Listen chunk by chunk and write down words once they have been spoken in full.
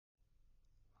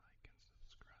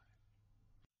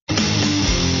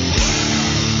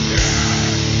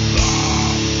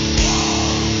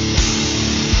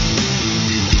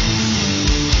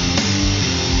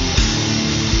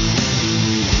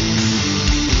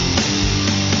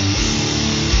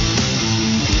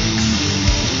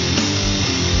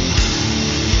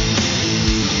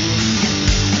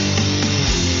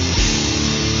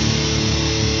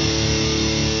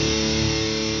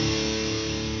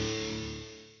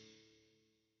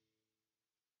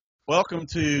Welcome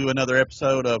to another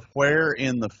episode of Where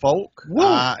in the Folk. Woo!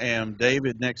 I am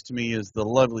David. Next to me is the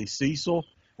lovely Cecil.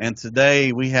 And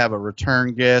today we have a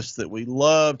return guest that we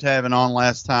loved having on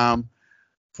last time.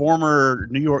 Former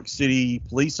New York City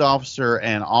police officer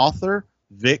and author,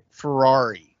 Vic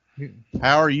Ferrari.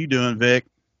 How are you doing, Vic?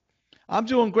 I'm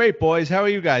doing great, boys. How are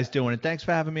you guys doing? And thanks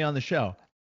for having me on the show.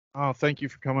 Oh, thank you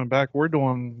for coming back. We're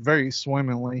doing very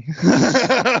swimmingly.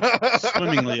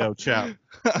 Swimmingly, oh chap.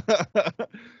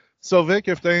 So, Vic,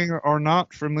 if they are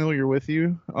not familiar with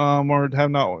you, or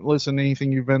have not listened to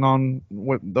anything you've been on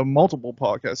with the multiple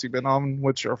podcasts you've been on,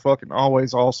 which are fucking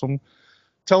always awesome,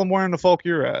 tell them where in the folk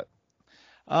you're at.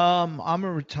 I'm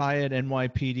a retired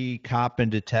NYPD cop and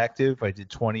detective. I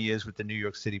did 20 years with the New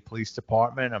York City Police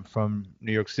Department. I'm from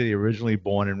New York City, originally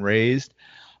born and raised.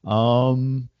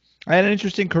 I had an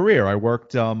interesting career. I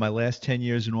worked my last 10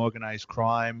 years in organized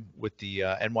crime with the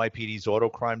NYPD's auto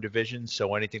crime division.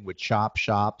 So anything with chop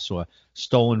shops or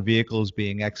stolen vehicles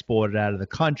being exported out of the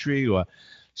country or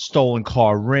stolen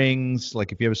car rings.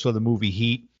 Like if you ever saw the movie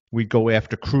Heat, we'd go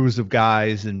after crews of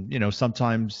guys and,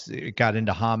 sometimes it got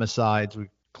into homicides. We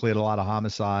cleared a lot of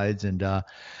homicides. And I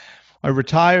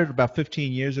retired about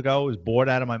 15 years ago. I was bored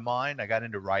out of my mind. I got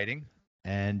into writing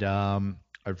and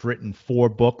I've written 4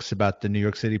 books about the New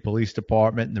York City Police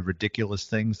Department and the ridiculous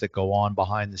things that go on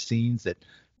behind the scenes that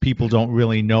people don't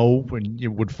really know and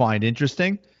you would find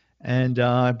interesting. And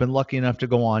I've been lucky enough to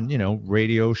go on,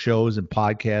 radio shows and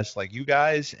podcasts like you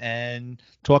guys and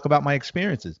talk about my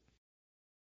experiences.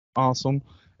 Awesome.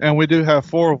 And we do have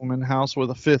 4 of them in the house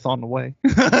with a 5th on the way.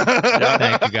 Yeah,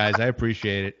 thank you, guys. I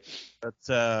appreciate it. But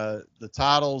the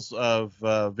titles of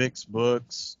Vic's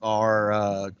books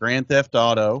are Grand Theft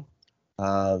Auto,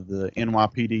 the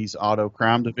NYPD's Auto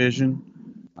Crime Division,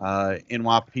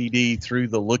 NYPD Through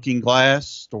the Looking Glass,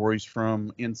 stories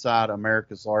from inside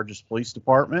America's largest police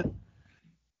department,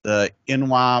 the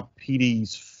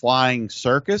NYPD's Flying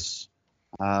Circus,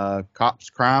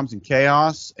 Cops, Crimes, and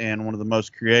Chaos, and one of the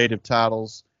most creative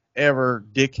titles ever,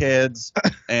 Dickheads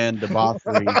and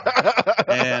Debauchery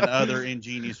and Other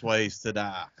Ingenious Ways to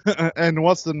Die. And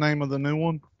what's the name of the new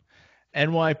one?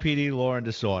 NYPD Law and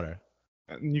Disorder.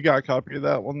 You got a copy of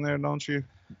that one there, don't you?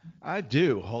 I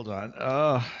do. Hold on.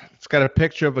 It's got a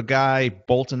picture of a guy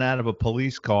bolting out of a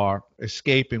police car,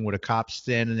 escaping with a cop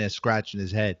standing there scratching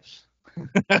his head.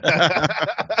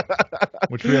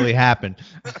 Which really happened.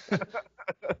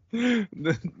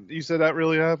 You said that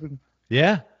really happened?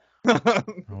 Yeah. I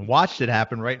watched it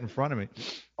happen right in front of me.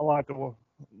 I like the one.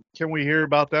 Can we hear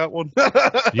about that one?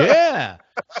 Yeah.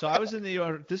 So I was in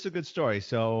this is a good story.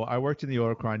 So I worked in the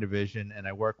auto crime division and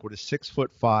I worked with a 6'5",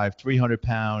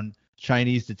 300-pound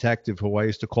Chinese detective who I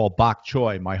used to call Bok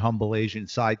Choy, my humble Asian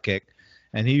sidekick.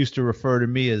 And he used to refer to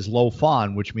me as Lo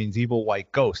Fan, which means evil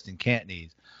white ghost in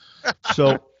Cantonese.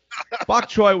 So Bok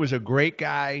Choy was a great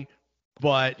guy,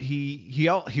 but he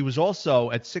was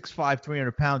also at 6'5",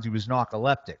 300 pounds, he was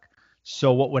narcoleptic.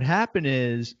 So what would happen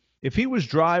is if he was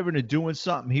driving or doing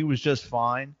something, he was just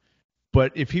fine.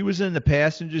 But if he was in the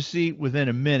passenger seat, within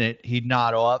a minute, he'd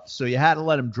nod off. So you had to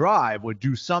let him drive or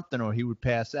do something or he would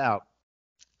pass out.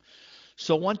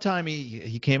 So one time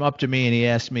he came up to me and he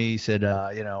asked me, he said,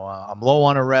 I'm low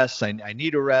on arrests. I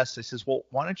need arrests. I says, well,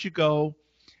 why don't you go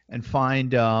and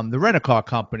find the rent-a-car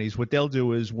companies. What they'll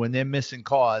do is when they're missing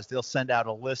cars, they'll send out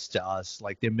a list to us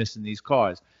like they're missing these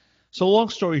cars. So long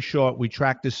story short, we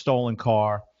tracked this stolen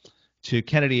car to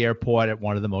Kennedy Airport at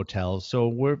one of the motels. So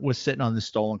we're sitting on this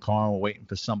stolen car and we're waiting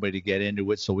for somebody to get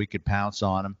into it so we could pounce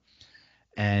on him.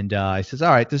 And I says,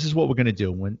 all right, this is what we're going to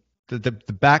do. When the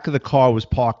back of the car was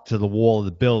parked to the wall of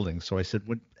the building. So I said,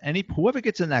 whoever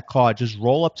gets in that car, just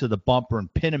roll up to the bumper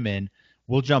and pin him in.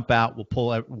 We'll jump out. We'll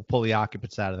pull the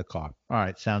occupants out of the car. All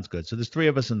right, sounds good. So there's 3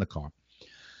 of us in the car.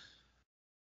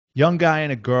 Young guy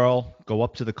and a girl go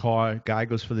up to the car. Guy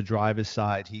goes for the driver's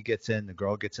side. He gets in. The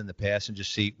girl gets in the passenger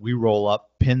seat. We roll up,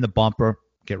 pin the bumper,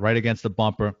 get right against the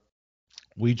bumper.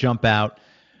 We jump out.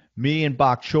 Me and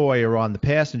Bok Choy are on the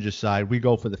passenger side. We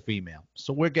go for the female.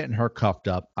 So we're getting her cuffed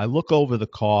up. I look over the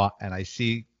car and I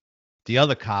see the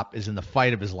other cop is in the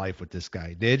fight of his life with this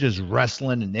guy. They're just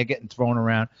wrestling and they're getting thrown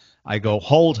around. I go,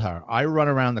 hold her. I run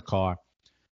around the car.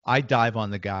 I dive on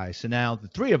the guy. So now the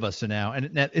 3 of us are now,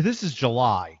 and this is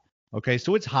July. Okay,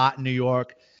 so it's hot in New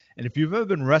York. And if you've ever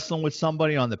been wrestling with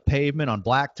somebody on the pavement on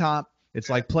blacktop, it's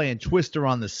like playing Twister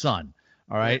on the sun.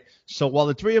 All right. So while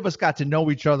the 3 of us got to know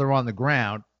each other on the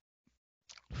ground,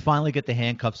 finally get the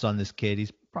handcuffs on this kid.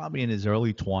 He's probably in his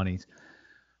early 20s.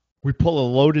 We pull a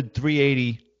loaded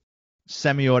 .380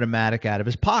 semi-automatic out of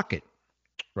his pocket,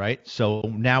 right? So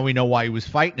now we know why he was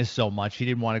fighting us so much. He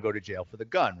didn't want to go to jail for the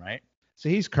gun, right? So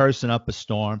he's cursing up a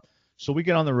storm. So we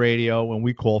get on the radio and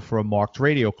we call for a marked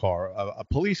radio car, a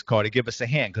police car, to give us a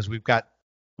hand because we've got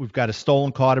a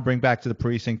stolen car to bring back to the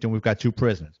precinct and we've got 2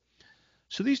 prisoners.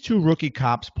 So these 2 rookie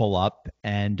cops pull up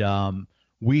and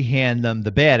we hand them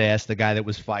the badass, the guy that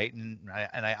was fighting.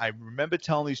 And I remember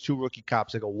telling these 2 rookie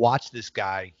cops, I go, watch this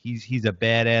guy. He's a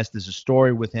badass. There's a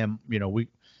story with him. You know, we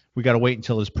got to wait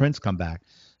until his prints come back.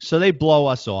 So they blow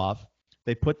us off.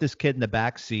 They put this kid in the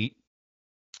back seat.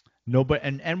 Nobody,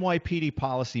 and NYPD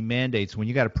policy mandates when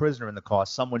you got a prisoner in the car,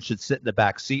 someone should sit in the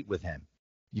back seat with him.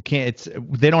 You can't.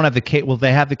 They don't have the cage. Well,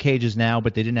 they have the cages now,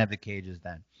 but they didn't have the cages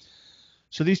then.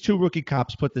 So these 2 rookie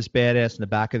cops put this badass in the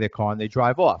back of their car and they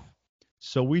drive off.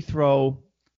 So we throw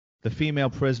the female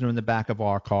prisoner in the back of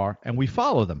our car and we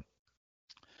follow them.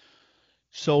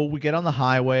 So we get on the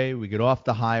highway, we get off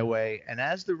the highway, and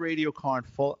as the radio car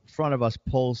in front of us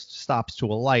stops to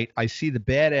a light, I see the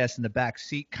badass in the back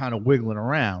seat kind of wiggling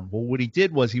around. Well, what he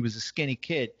did was he was a skinny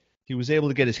kid. He was able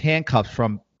to get his handcuffs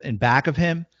from in back of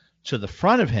him to the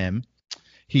front of him.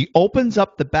 He opens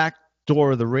up the back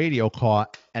door of the radio car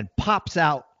and pops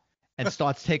out and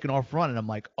starts taking off running. I'm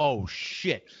like, oh,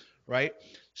 shit, right?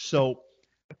 So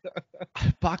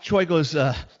Bok Choy goes,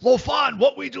 Lo Fan,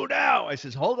 what we do now? I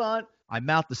says, hold on. I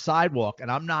mount the sidewalk,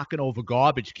 and I'm knocking over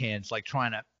garbage cans, like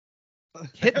trying to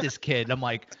hit this kid. I'm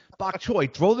like, Bok Choy,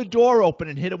 throw the door open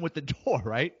and hit him with the door,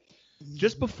 right?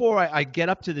 Just before I get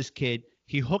up to this kid,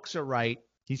 he hooks a right.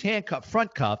 He's handcuffed,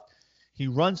 front cuffed. He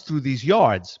runs through these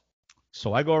yards.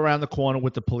 So I go around the corner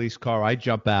with the police car. I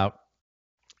jump out.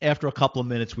 After a couple of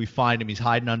minutes, we find him. He's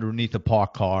hiding underneath a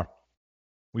parked car.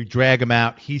 We drag him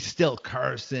out. He's still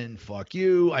cursing, fuck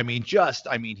you. I mean,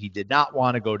 he did not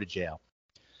want to go to jail.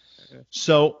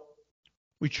 So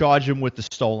we charge him with the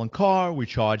stolen car. We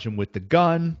charge him with the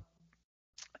gun.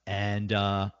 And,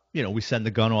 we send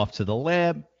the gun off to the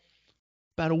lab.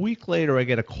 About a week later, I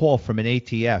get a call from an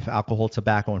ATF, alcohol,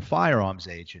 tobacco, and firearms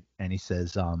agent. And he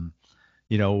says,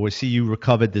 we see you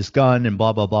recovered this gun and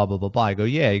blah, blah, blah, blah, blah, blah. I go,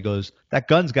 yeah. He goes, that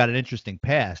gun's got an interesting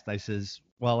past. I says,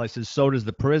 so does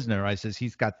the prisoner. I says,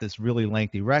 he's got this really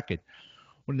lengthy record.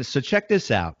 So check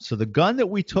this out. So the gun that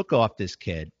we took off this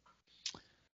kid,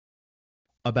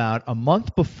 about a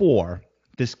month before,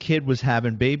 this kid was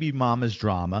having baby mama's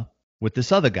drama with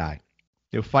this other guy.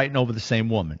 They were fighting over the same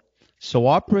woman. So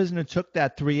our prisoner took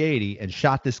that .380 and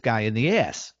shot this guy in the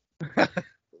ass. Damn.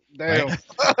 Right?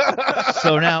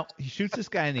 So now he shoots this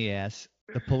guy in the ass.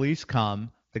 The police come.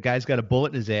 The guy's got a bullet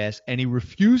in his ass, and he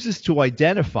refuses to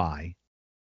identify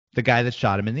the guy that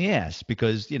shot him in the ass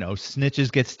because,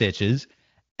 snitches get stitches.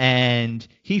 And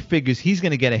he figures he's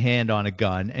going to get a hand on a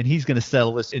gun, and he's going to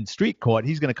settle this in street court.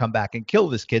 He's going to come back and kill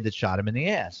this kid that shot him in the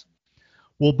ass.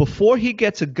 Well, before he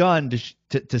gets a gun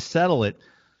to settle it,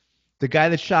 the guy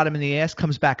that shot him in the ass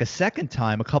comes back a second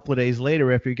time a couple of days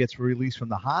later after he gets released from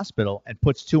the hospital and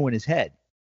puts 2 in his head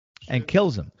and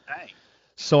kills him. Dang.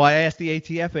 So I asked the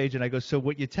ATF agent, I go, so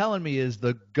what you're telling me is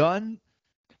the gun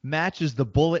matches the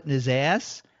bullet in his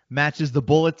ass, matches the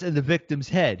bullets in the victim's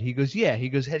head. He goes, yeah. He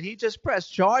goes, had he just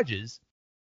pressed charges,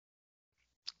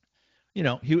 he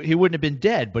wouldn't have been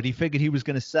dead, but he figured he was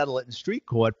going to settle it in street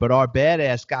court, but our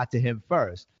badass got to him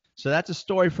first. So that's a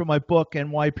story from my book,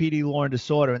 NYPD Law and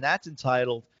Disorder, and that's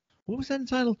entitled, what was that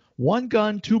entitled? 1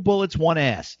 gun, 2 bullets, 1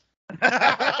 ass.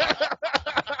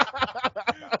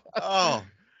 Oh,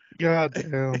 God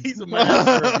damn. he's a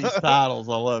master of these titles.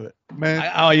 I love it.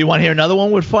 Man. You want to hear another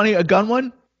one with a gun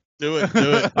one? Do it.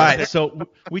 All right, so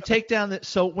we take down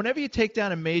so whenever you take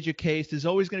down a major case, there's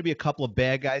always going to be a couple of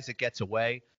bad guys that gets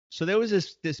away. So there was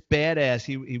this badass,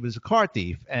 he was a car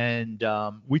thief, and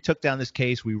we took down this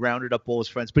case. We rounded up all his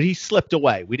friends, but he slipped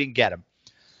away. We didn't get him.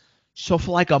 So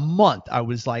for like a month, I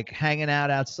was like hanging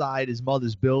out outside his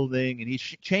mother's building, and he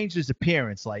changed his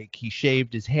appearance. Like he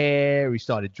shaved his hair, he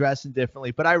started dressing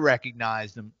differently, but I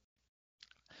recognized him,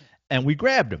 and we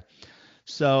grabbed him.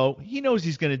 So he knows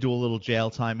he's going to do a little jail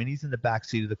time, and he's in the back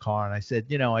seat of the car. And I said,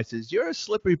 you're a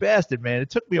slippery bastard, man. It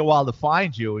took me a while to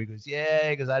find you. He goes, yeah,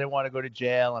 because I didn't want to go to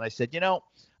jail. And I said,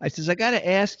 I got to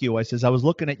ask you. I says, I was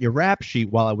looking at your rap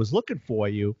sheet while I was looking for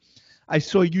you. I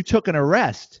saw you took an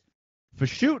arrest for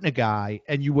shooting a guy,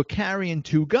 and you were carrying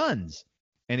 2 guns.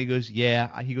 And he goes,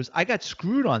 yeah. He goes, I got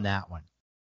screwed on that one.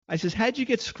 I says, how'd you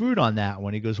get screwed on that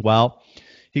one? He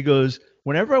goes,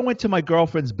 whenever I went to my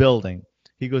girlfriend's building,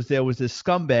 he goes, there was this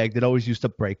scumbag that always used to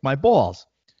break my balls.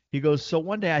 He goes, so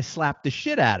one day I slapped the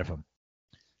shit out of him.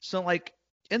 So like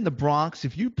in the Bronx,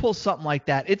 if you pull something like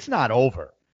that, it's not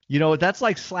over. You know, that's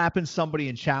like slapping somebody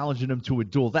and challenging them to a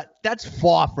duel. That's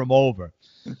far from over.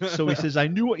 So he says,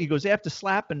 he goes, after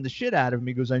slapping the shit out of him,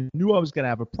 he goes, I knew I was going to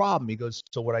have a problem. He goes,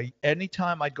 so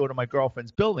anytime I'd go to my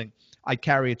girlfriend's building, I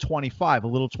carry a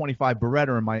little 25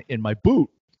 Beretta in my boot.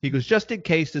 He goes, just in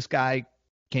case this guy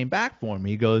came back for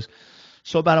me. He goes,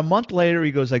 so about a month later,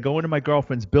 he goes, I go into my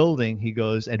girlfriend's building. He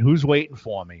goes, and who's waiting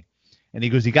for me? And he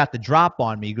goes, he got the drop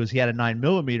on me. He goes, he had a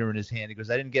 9mm in his hand. He goes,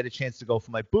 I didn't get a chance to go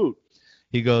for my boot.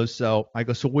 He goes, so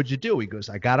what'd you do? He goes,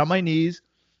 I got on my knees.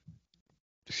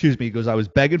 Excuse me. He goes, I was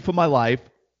begging for my life.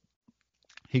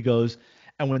 He goes,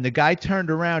 and when the guy turned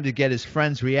around to get his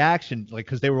friend's reaction, like,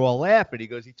 because they were all laughing, he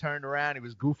goes, he turned around, he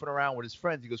was goofing around with his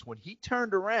friends. He goes, when he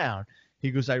turned around, he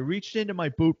goes, I reached into my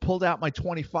boot, pulled out my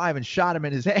 25 and shot him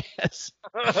in his ass.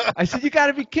 I said, you got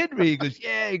to be kidding me. He goes,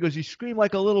 yeah. He goes, he screamed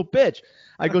like a little bitch.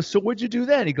 I go, so what'd you do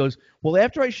then? He goes, well,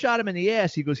 after I shot him in the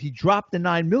ass, he goes, he dropped the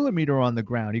 9mm on the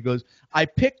ground. He goes, I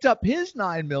picked up his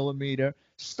 9mm,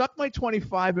 stuck my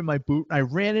 25 in my boot, and I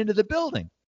ran into the building.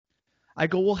 I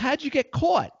go, well, how'd you get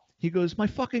caught? He goes, my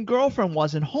fucking girlfriend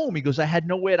wasn't home. He goes, I had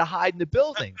nowhere to hide in the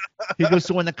building. He goes,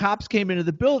 so when the cops came into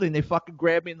the building, they fucking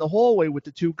grabbed me in the hallway with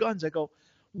the 2 guns. I go,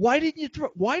 why didn't you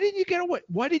get away?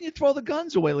 Why didn't you throw the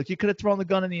guns away? Like, you could have thrown the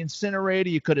gun in the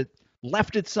incinerator. You could have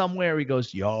left it somewhere. He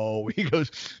goes,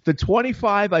 the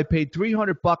 25 I paid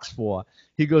 $300 for.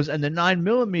 He goes, and the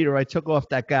 9mm I took off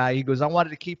that guy. He goes, I wanted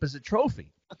to keep as a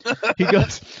trophy. He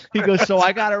goes, so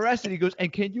I got arrested. He goes,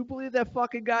 and can you believe that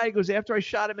fucking guy? He goes, after I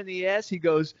shot him in the ass, he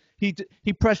goes, he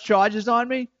pressed charges on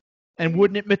me and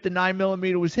wouldn't admit the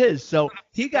 9mm was his. So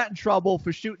he got in trouble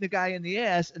for shooting the guy in the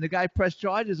ass, and the guy pressed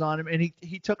charges on him, and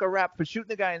he took a rap for shooting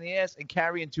the guy in the ass and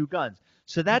carrying 2 guns.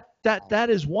 So that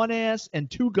is 1 ass and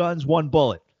 2 guns, 1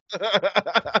 bullet.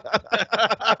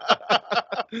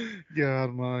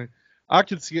 God, my. I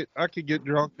could get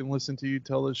drunk and listen to you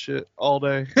tell this shit all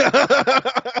day.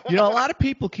 You know, a lot of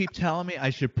people keep telling me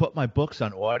I should put my books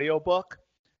on audiobook,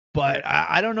 but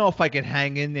I don't know if I could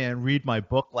hang in there and read my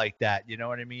book like that. You know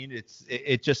what I mean? I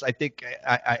think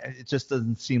it just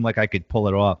doesn't seem like I could pull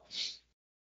it off.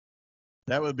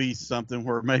 That would be something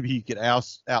where maybe you could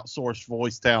outsource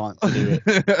voice talent to do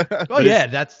it. Oh yeah,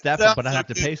 that's definitely. But I have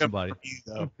to pay somebody.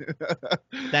 You,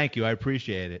 Thank you, I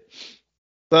appreciate it.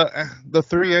 The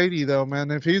 380 though, man.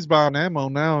 If he's buying ammo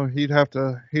now, he'd have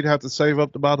to save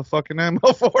up to buy the fucking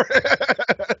ammo for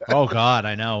it. Oh God,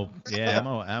 I know. Yeah,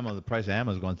 ammo. The price of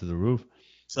ammo is going through the roof.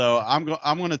 So I'm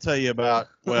going to tell you about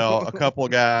a couple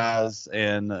of guys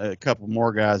and a couple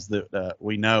more guys that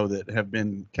we know that have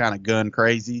been kind of gun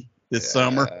crazy this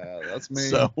summer. That's me.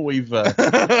 So we've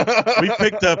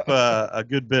picked up a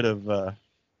good bit of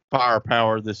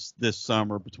firepower this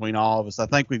summer between all of us. I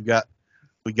think we got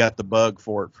the bug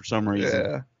for it for some reason.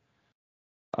 Yeah.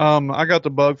 I got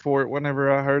the bug for it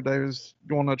whenever I heard they was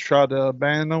going to try to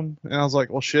ban them, and I was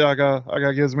like, well, shit, I got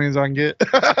to get as many as I can get.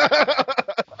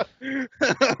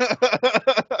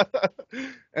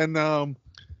 And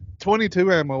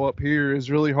 22 ammo up here is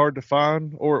really hard to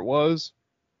find, or it was.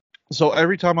 So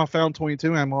every time I found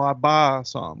 22 ammo, I buy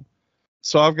some.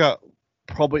 So I've got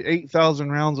probably 8,000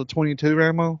 rounds of 22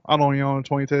 ammo. I don't even own a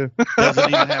 22. Doesn't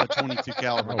even have a 22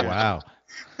 caliber. Oh wow.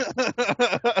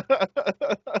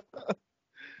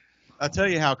 I'll tell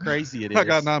you how crazy it is. I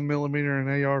got 9mm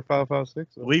and AR-556.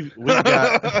 So. We've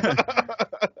got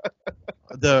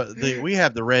we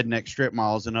have the redneck strip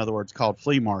malls, in other words, called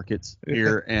flea markets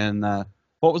here. And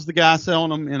what was the guy selling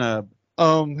them in a?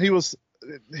 He was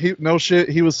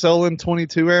selling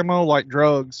 22 ammo like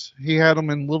drugs. He had them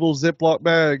in little Ziploc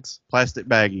bags, plastic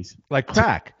baggies, like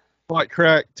crack. Like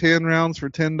crack, 10 rounds for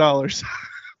 $10.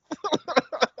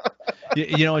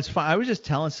 You know, it's fun. I was just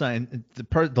telling someone,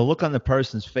 the look on the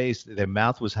person's face, their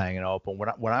mouth was hanging open.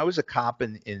 When I was a cop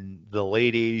in the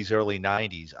late 80s, early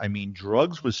 90s, I mean,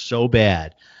 drugs was so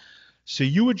bad. So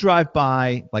you would drive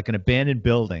by like an abandoned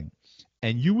building,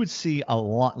 and you would see a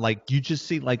lot, like you just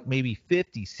see like maybe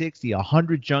 50, 60,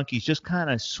 100 junkies just kind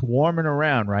of swarming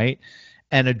around, right?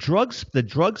 And the drug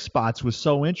spots was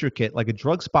so intricate, like a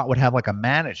drug spot would have like a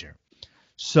manager.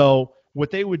 So what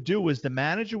they would do is the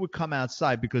manager would come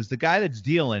outside, because the guy that's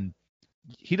dealing,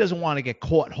 he doesn't want to get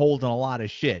caught holding a lot of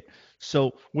shit.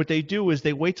 So what they do is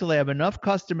they wait till they have enough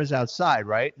customers outside,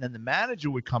 right? And then the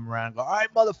manager would come around and go, all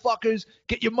right, motherfuckers,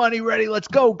 get your money ready. Let's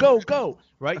go,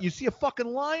 right? You see a fucking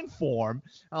line form,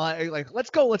 like, let's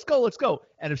go.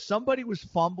 And if somebody was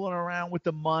fumbling around with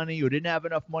the money or didn't have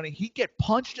enough money, he'd get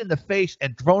punched in the face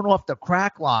and thrown off the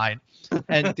crack line.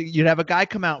 And you'd have a guy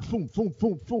come out, boom, boom,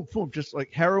 boom, boom, boom, just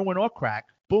like heroin or crack.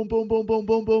 Boom, boom, boom, boom,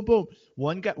 boom, boom, boom.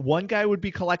 One guy would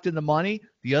be collecting the money.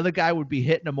 The other guy would be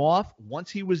hitting him off. Once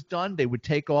he was done, they would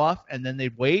take off, and then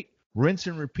they'd wait. rinse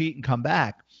and repeat, and come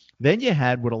back. Then you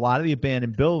had with a lot of the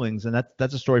abandoned buildings, and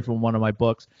that's a story from one of my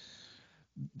books.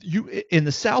 You in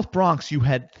the South Bronx, you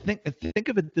had think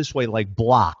of it this way, like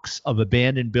blocks of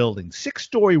abandoned buildings,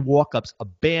 6-story walk-ups,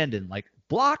 abandoned, like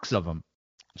blocks of them.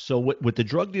 So what the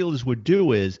drug dealers would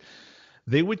do is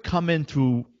they would come in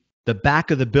through the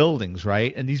back of the buildings,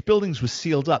 right? And these buildings were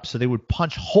sealed up, so they would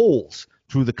punch holes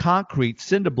through the concrete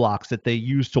cinder blocks that they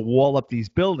used to wall up these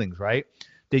buildings, right?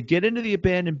 They'd get into the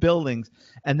abandoned buildings,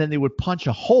 and then they would punch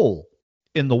a hole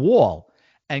in the wall,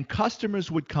 and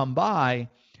customers would come by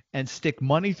and stick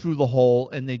money through the hole,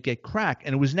 and they'd get crack.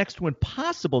 And it was next to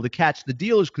impossible to catch the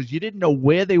dealers because you didn't know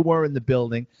where they were in the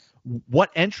building,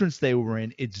 what entrance they were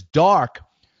in. It's dark.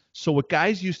 So what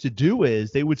guys used to do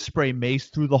is they would spray mace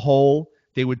through the hole.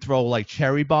 They would throw like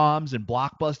cherry bombs and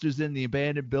blockbusters in the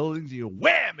abandoned buildings. You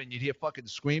wham, and you'd hear fucking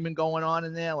screaming going on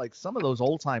in there. Like some of those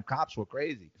old time cops were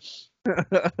crazy.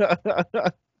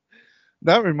 That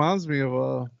reminds me of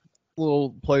a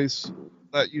little place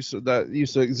that used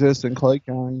to exist in Clay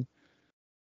County.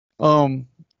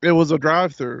 It was a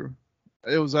drive-through.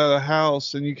 It was at a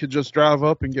house, and you could just drive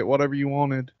up and get whatever you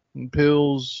wanted,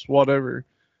 pills, whatever.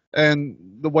 And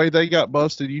the way they got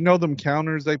busted, you know them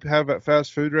counters they have at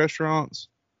fast food restaurants?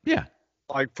 Yeah.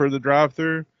 Like for the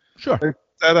drive-through? Sure. They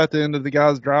sat at the end of the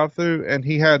guy's drive-through, and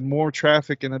he had more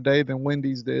traffic in a day than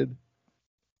Wendy's did.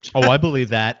 Oh, I believe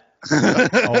that.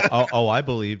 I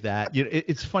believe that.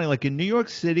 It's funny. Like in New York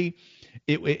City,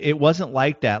 it wasn't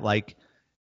like that. Like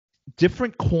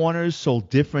different corners sold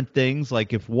different things.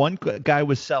 Like if one guy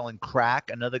was selling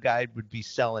crack, another guy would be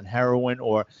selling heroin.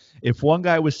 Or if one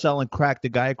guy was selling crack, the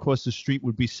guy across the street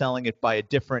would be selling it by a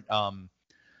different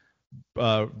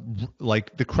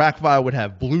like the crack vial would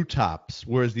have blue tops,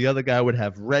 whereas the other guy would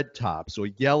have red tops or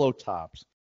yellow tops.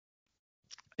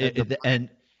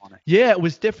 Yeah, it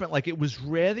was different. Like it was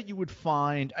rare that you would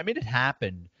find, I mean, it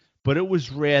happened, but it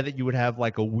was rare that you would have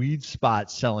like a weed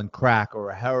spot selling crack or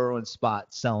a heroin spot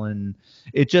selling.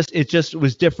 It just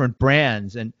was different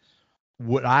brands. And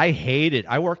what I hated,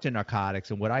 I worked in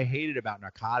narcotics, and what I hated about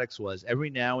narcotics was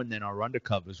every now and then our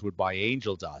undercovers would buy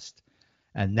angel dust.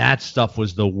 And that stuff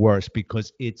was the worst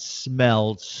because it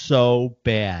smelled so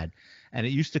bad. And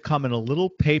it used to come in a little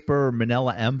paper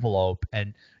manila envelope,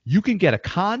 and you can get a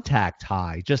contact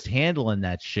high just handling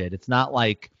that shit. It's not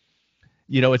like,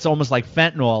 it's almost like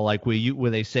fentanyl, like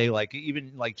where they say like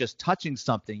even like just touching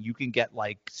something, you can get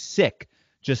like sick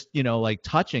just, like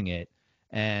touching it.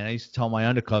 And I used to tell my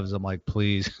undercovers, I'm like,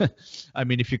 please, I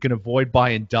mean, if you can avoid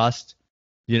buying dust,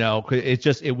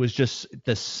 it was just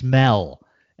the smell.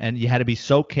 And you had to be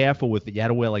so careful with it. You had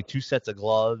to wear like 2 sets of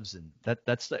gloves, and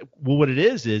that's what it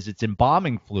is it's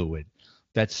embalming fluid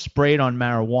that's sprayed on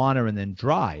marijuana and then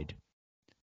dried.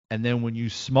 And then when you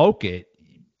smoke it,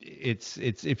 it's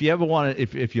if you ever want to,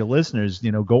 if your listeners,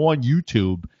 go on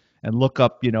YouTube and look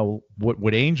up,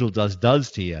 what angel dust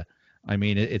does to you. I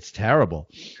mean, it's terrible.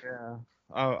 Yeah.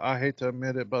 I hate to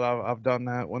admit it, but I've done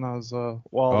that when I was when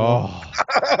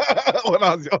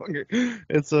I was younger.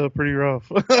 It's pretty rough.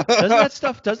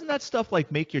 Doesn't that stuff like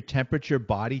make your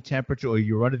body temperature, or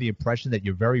you're under the impression that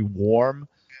you're very warm?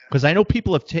 Because I know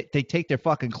people they take their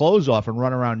fucking clothes off and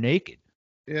run around naked.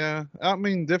 Yeah, I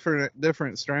mean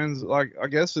different strands. Like I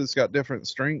guess it's got different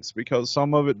strengths because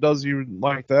some of it does you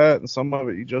like that, and some of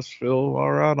it you just feel all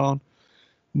right on.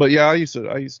 But yeah, I used to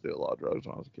do a lot of drugs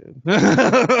when I was a kid.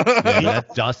 Yeah,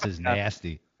 that dust is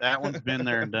nasty. That one's been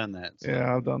there and done that. So.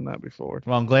 Yeah, I've done that before.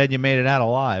 Well, I'm glad you made it out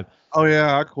alive. Oh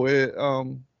yeah, I quit.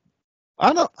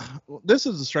 I know this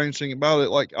is the strange thing about it.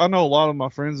 Like I know a lot of my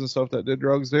friends and stuff that did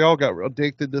drugs. They all got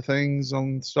addicted to things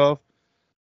and stuff.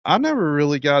 I never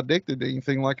really got addicted to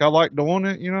anything. Like I like doing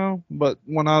it, But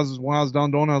when I was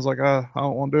done doing it, I was like, I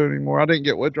don't want to do it anymore. I didn't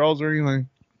get withdrawals or anything.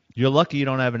 You're lucky you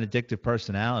don't have an addictive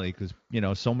personality because,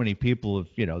 so many people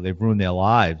have, they've ruined their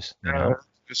lives.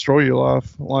 Destroy your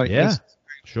life. Like, yeah,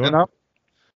 sure.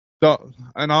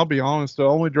 And I'll be honest, the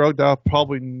only drug that I've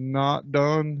probably not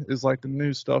done is like the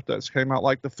new stuff that's came out,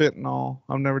 like the fentanyl.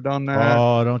 I've never done that.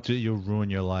 Oh, you'll ruin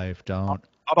your life. Don't.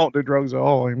 I don't do drugs at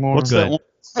all anymore. What's that one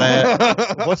that's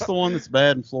bad? What's the one that's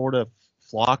bad in Florida?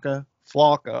 Flocka?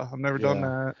 I've never done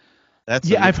that.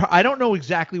 I don't know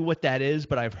exactly what that is,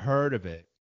 but I've heard of it.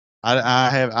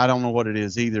 I don't know what it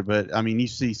is either, but I mean, you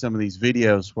see some of these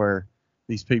videos where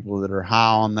these people that are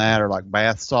high on that are like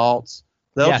bath salts.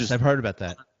 Yes, I've heard about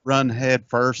that. Run head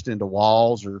first into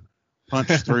walls or punch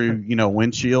through,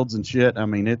 windshields and shit. I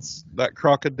mean, it's that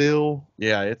crocodile.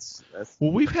 Yeah,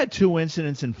 well, we've had 2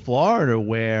 incidents in Florida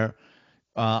where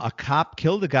a cop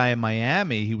killed a guy in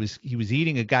Miami. He was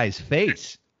eating a guy's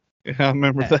face. Yeah, I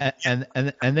remember that.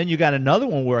 And then you got another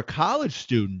one where a college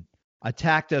student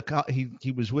attacked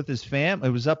he was with his family.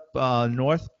 It was up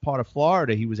north part of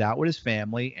Florida. He was out with his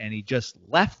family, and he just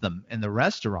left them in the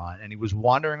restaurant, and he was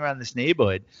wandering around this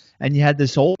neighborhood, and you had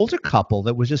this older couple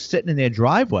that was just sitting in their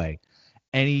driveway,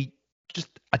 and he just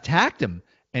attacked him,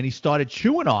 and he started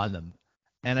chewing on them.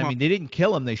 And I mean, they didn't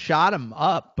kill him; they shot him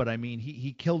up. But I mean,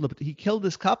 he killed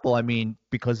this couple. I mean,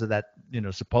 because of that,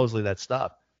 supposedly that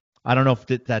stuff. I don't know if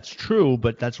that's true,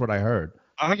 but that's what I heard.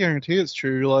 I guarantee it's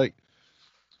true. Like,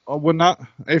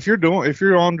 if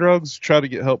you're on drugs, try to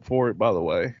get help for it. By the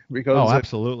way, because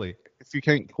absolutely. If you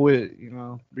can't quit,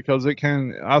 because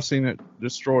I've seen it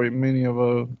destroy many of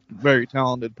a very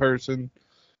talented person.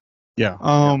 Yeah.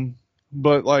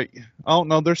 But like, I don't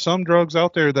know. There's some drugs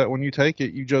out there that when you take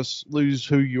it, you just lose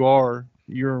who you are.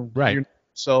 You're not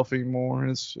yourself anymore.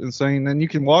 It's insane. And you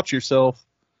can watch yourself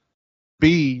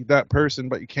be that person,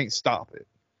 but you can't stop it.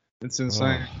 It's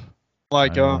insane.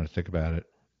 Like, I don't want to think about it.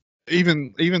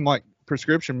 Even like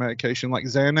prescription medication, like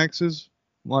Xanaxes.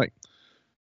 Like,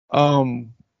 I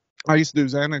used to do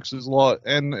Xanaxes a lot,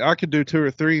 and I could do 2 or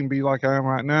 3 and be like I am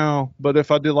right now. But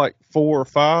if I did like 4 or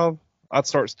 5, I'd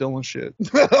start stealing shit.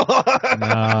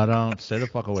 No, don't. Stay the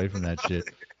fuck away from that shit.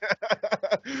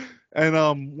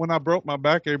 And when I broke my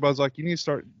back, everybody's like, you need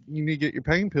to get your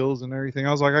pain pills and everything.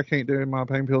 I was like, I can't do my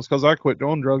pain pills because I quit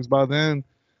doing drugs by then.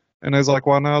 And they was like,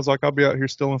 why not? I was like, I'll be out here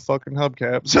stealing fucking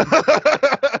hubcaps.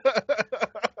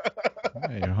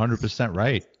 Hey, you're 100%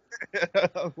 right.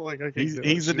 Like,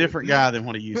 he's a different guy than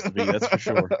what he used to be, that's for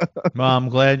sure. Well, I'm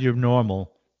glad you're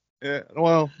normal. Yeah,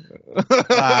 well,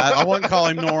 I wouldn't call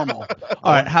him normal.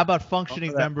 All right, how about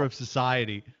functioning member of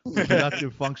society?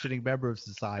 Productive functioning member of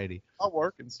society. I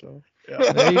work and stuff.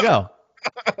 Yeah. There you go.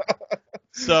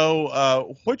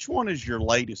 So, which one is your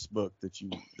latest book that you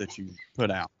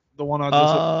put out? The one I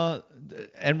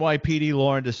just NYPD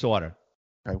Law and Disorder.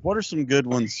 Okay, what are some good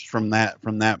ones from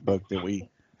that book that we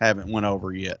haven't went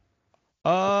over yet?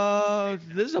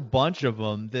 There's a bunch of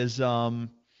them. There's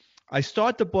I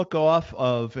start the book off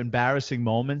of embarrassing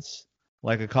moments,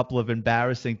 like a couple of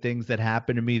embarrassing things that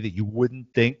happened to me that you wouldn't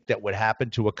think that would happen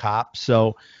to a cop.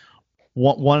 So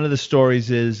one of the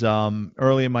stories is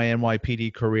early in my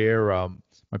NYPD career,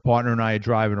 my partner and I are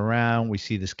driving around. We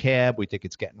see this cab. We think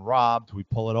it's getting robbed. We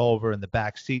pull it over. In the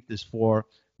back seat, there's 4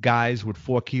 guys with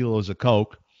 4 kilos of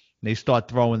coke. And they start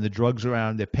throwing the drugs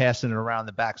around. They're passing it around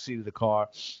the back seat of the car.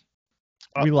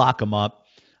 We lock them up.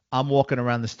 I'm walking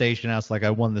around the station house like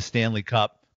I won the Stanley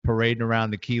Cup, parading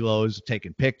around the kilos,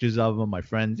 taking pictures of them. My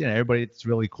friends, everybody, it's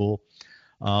really cool.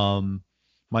 My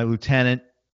lieutenant,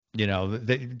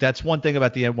 that's one thing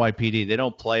about the NYPD. They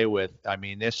don't play with. I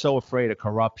mean, they're so afraid of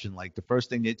corruption. Like the first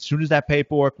thing, as soon as that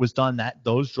paperwork was done,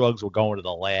 those drugs were going to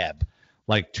the lab.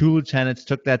 Like 2 lieutenants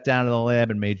took that down to the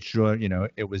lab and made sure,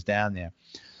 it was down there.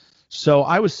 So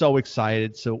I was so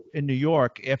excited. So in New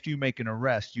York, after you make an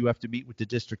arrest, you have to meet with the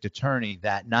district attorney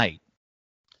that night.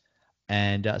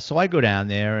 And so I go down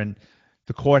there, and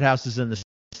the courthouse is in the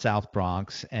South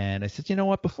Bronx. And I said, you know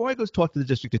what? Before I go talk to the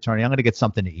district attorney, I'm going to get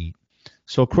something to eat.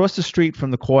 So across the street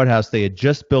from the courthouse, they had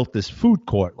just built this food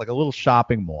court, like a little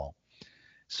shopping mall.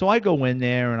 So I go in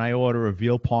there, and I order a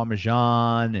veal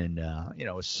parmesan and, a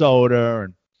soda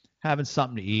and having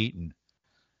something to eat. And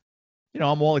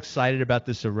I'm all excited about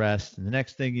this arrest, and the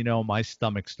next thing you know, my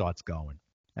stomach starts going.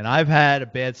 And I've had a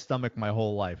bad stomach my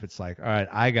whole life. It's like, all right,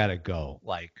 I got to go,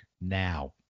 like,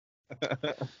 now.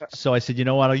 So I said, you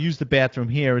know what, I'll use the bathroom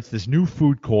here. It's this new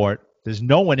food court. There's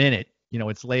no one in it.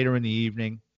 It's later in the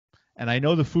evening. And I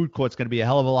know the food court's going to be a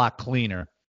hell of a lot cleaner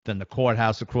than the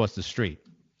courthouse across the street.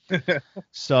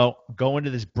 So go into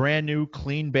this brand new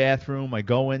clean bathroom. I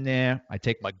go in there. I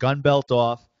take my gun belt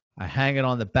off. I hang it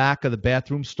on the back of the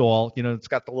bathroom stall. It's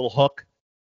got the little hook.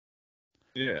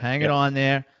 Yeah. Hang it on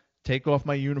there. Take off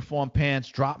my uniform pants,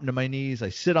 drop them to my knees. I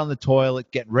sit on the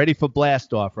toilet, getting ready for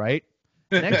blast off, right?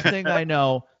 Next thing I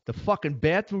know, the fucking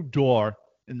bathroom door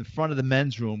in the front of the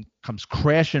men's room comes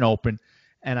crashing open,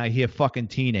 and I hear fucking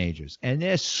teenagers. And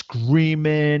they're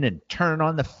screaming and turning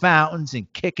on the fountains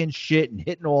and kicking shit and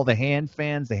hitting all the hand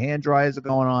fans. The hand dryers are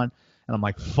going on. And I'm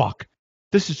like, fuck.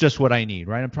 This is just what I need,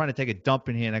 right? I'm trying to take a dump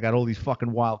in here, and I got all these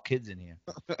fucking wild kids in here.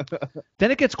 Then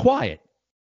it gets quiet.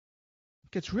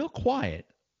 It gets real quiet.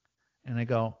 And I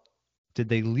go, did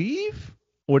they leave?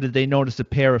 Or did they notice a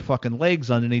pair of fucking legs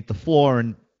underneath the floor,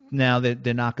 and now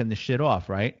they're knocking the shit off,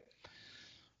 right?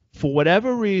 For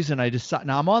whatever reason, I decide.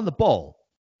 Now, I'm on the bowl,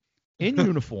 in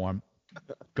uniform,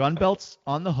 gun belts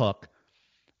on the hook.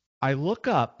 I look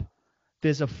up.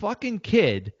 There's a fucking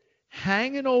kid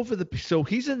hanging over so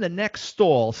he's in the next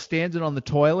stall, standing on the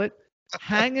toilet,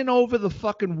 hanging over the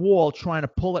fucking wall, trying to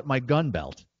pull at my gun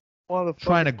belt,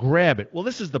 trying to grab it. Well,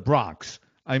 this is the Bronx.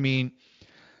 I mean,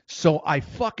 so I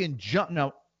fucking jump.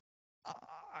 Now,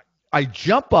 I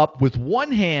jump up with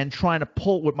one hand trying to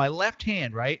pull with my left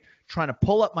hand, right? Trying to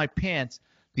pull up my pants.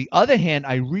 The other hand,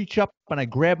 I reach up and I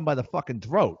grab him by the fucking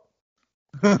throat.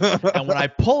 And when I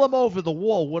pull him over the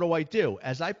wall, what do?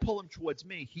 As I pull him towards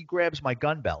me, he grabs my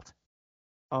gun belt.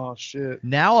 Oh, shit.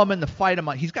 Now I'm in the fight.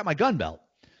 He's got my gun belt.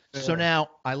 Yeah. So now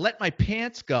I let my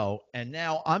pants go, and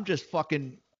now I'm just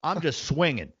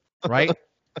swinging, right?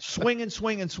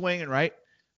 swinging, right?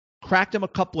 Cracked him a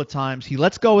couple of times. He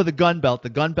lets go of the gun belt. The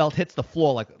gun belt hits the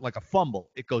floor like a fumble.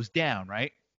 It goes down,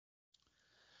 right?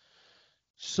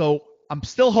 So I'm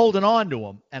still holding on to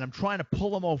him, and I'm trying to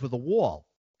pull him over the wall.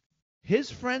 His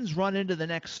friends run into the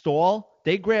next stall.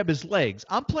 They grab his legs.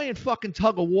 I'm playing fucking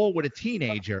tug of war with a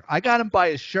teenager. I got him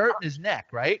by his shirt and his neck,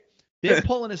 right? They're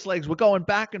pulling his legs. We're going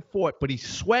back and forth, but he's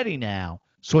sweaty now.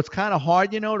 So it's kind of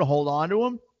hard, to hold on to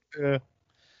him. Yeah.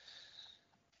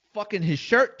 Fucking his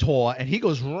shirt tore, and he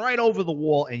goes right over the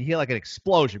wall, and you hear like an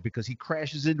explosion because he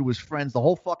crashes into his friends. The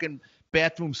whole fucking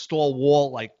bathroom stall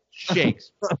wall like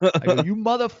shakes. I go, you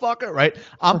motherfucker, right?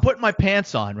 I'm putting my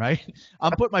pants on, right?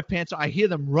 I'm putting my pants on. I hear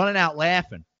them running out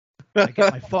laughing. I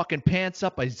get my fucking pants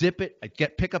up. I zip it.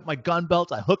 Pick up my gun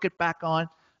belt. I hook it back on.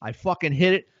 I fucking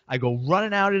hit it. I go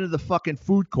running out into the fucking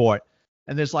food court,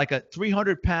 and there's like a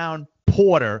 300-pound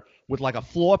porter with like a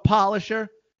floor polisher.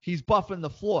 He's buffing the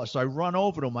floor. So I run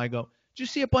over to him. I go, did you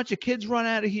see a bunch of kids run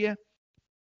out of here?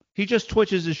 He just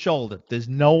twitches his shoulder. There's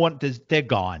no one. They're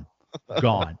gone.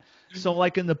 Gone. So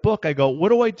like in the book, I go, what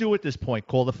do I do at this point?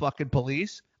 Call the fucking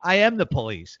police? I am the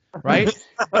police, right?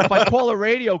 If I call a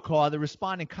radio car, the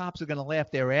responding cops are going to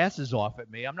laugh their asses off at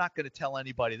me. I'm not going to tell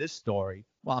anybody this story.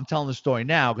 Well, I'm telling the story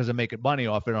now because I'm making money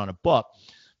off it on a book.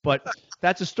 But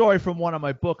that's a story from one of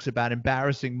my books about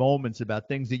embarrassing moments, about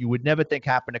things that you would never think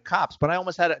happen to cops. But I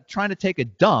almost trying to take a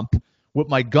dump with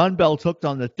my gun belt hooked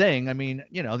on the thing. I mean,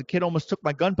 the kid almost took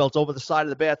my gun belt over the side of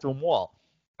the bathroom wall.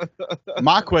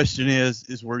 My question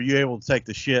is were you able to take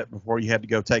the shit before you had to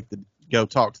go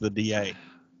talk to the DA?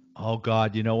 Oh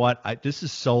God, you know what? This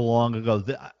is so long ago.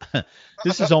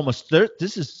 This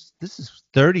is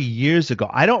 30 years ago.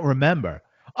 I don't remember.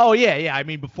 Oh yeah. I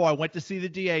mean, before I went to see the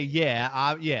DA,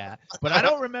 yeah. But I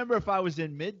don't remember if I was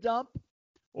in mid dump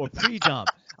or pre dump.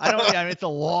 I mean, it's a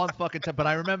long fucking time. But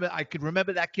I could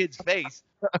remember that kid's face.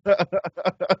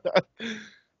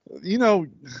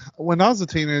 When I was a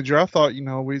teenager, I thought,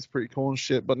 we was pretty cool and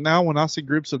shit. But now when I see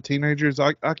groups of teenagers,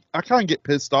 I kind of get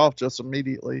pissed off just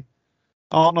immediately.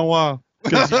 I don't know why.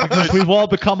 Because we've all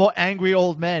become angry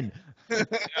old men.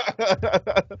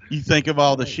 You think of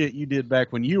all the shit you did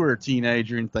back when you were a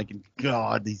teenager and thinking,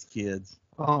 God, these kids.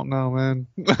 I don't know, man.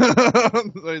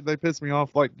 they piss me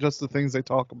off, like just the things they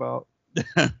talk about.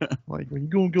 Like, when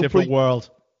you go different world.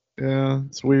 Yeah,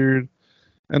 it's weird.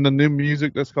 And the new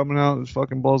music that's coming out just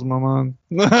fucking blows my mind.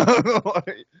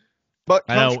 But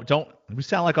I know. We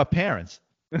sound like our parents.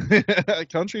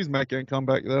 Country's making a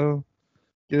comeback though.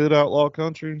 Good outlaw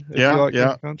country. If Yeah, you like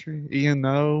yeah. Country. Ian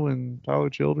No and Tyler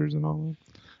Childers and all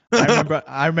that.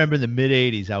 I remember in the mid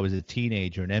 '80s, I was a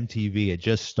teenager and MTV had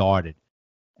just started,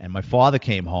 and my father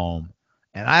came home,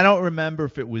 and I don't remember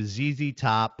if it was ZZ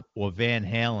Top or Van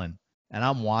Halen, and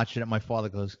I'm watching it. My father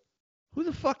goes, "Who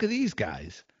the fuck are these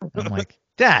guys?" I'm like,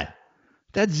 "Dad,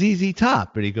 that's ZZ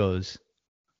Top," but he goes,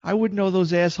 "I wouldn't know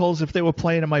those assholes if they were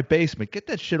playing in my basement. Get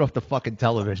that shit off the fucking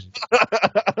television."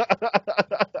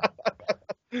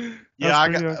 Yeah,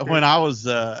 when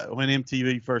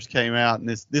MTV first came out, and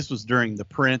this was during the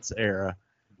Prince era,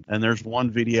 and there's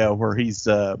one video where he's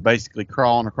basically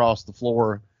crawling across the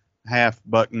floor, half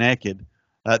buck naked.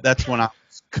 That's when I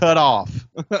was cut off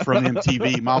from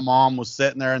MTV. My mom was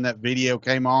sitting there, and that video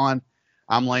came on.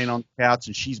 I'm laying on the couch,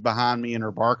 and she's behind me in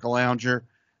her Barca lounger,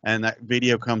 and that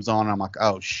video comes on. And I'm like,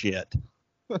 oh shit!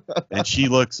 And she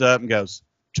looks up and goes,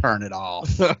 "Turn it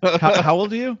off." How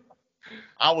old are you?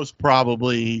 I was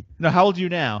probably. No, how old are you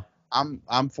now? I'm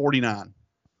 49.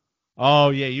 Oh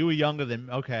yeah, you were younger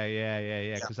than. Okay,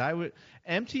 yeah. Because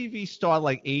MTV started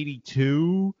like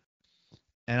 '82,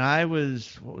 and I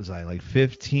was, what was I, like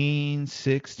 15,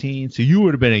 16? So you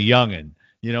would have been a youngin'.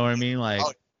 You know what I mean? Like,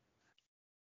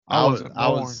 I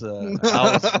was,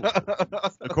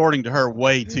 according to her,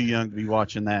 way too young to be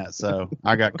watching that. So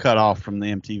I got cut off from the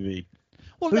MTV.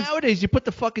 Well, nowadays you put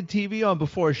the fucking TV on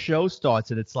before a show starts,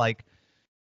 and it's like.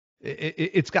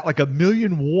 It's got like a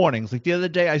million warnings. Like the other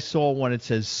day I saw one that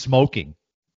says smoking.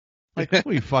 Like,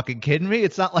 are you fucking kidding me?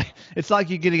 It's not like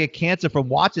you're gonna get cancer from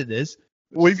watching this.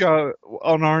 We got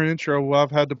on our intro.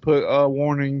 I've had to put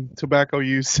warning tobacco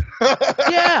use.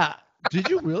 Yeah. Did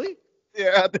you really?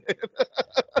 Yeah, I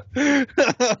did.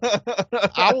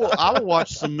 I will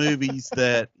watch some movies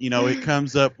that, it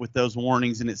comes up with those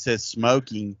warnings and it says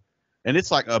smoking, and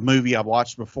it's like a movie I've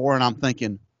watched before, and I'm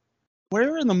thinking,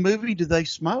 where in the movie do they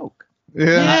smoke?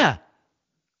 Yeah.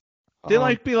 They Um,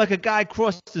 like be like a guy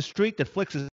across the street that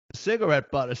flicks a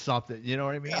cigarette butt or something. You know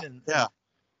what I mean? And Yeah.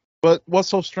 But what's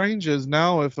so strange is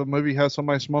now if a movie has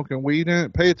somebody smoking weed in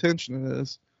it, pay attention to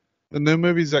this. The new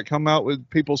movies that come out with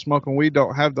people smoking weed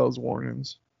don't have those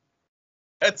warnings.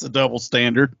 That's a double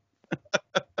standard.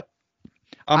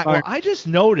 I just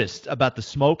noticed about the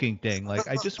smoking thing. Like,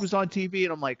 I just was on TV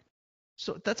and I'm like,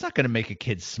 so that's not going to make a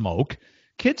kid smoke.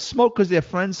 Kids smoke because their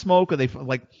friends smoke, or they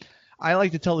like. I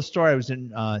like to tell the story. I was in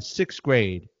 6th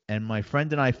grade, and my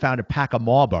friend and I found a pack of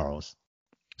Marlboros.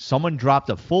 Someone dropped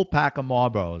a full pack of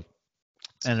Marlboros,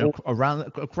 and around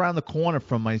the corner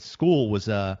from my school was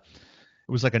it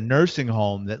was like a nursing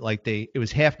home that it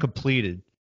was half completed.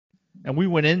 And we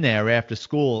went in there after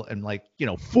school and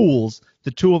fools,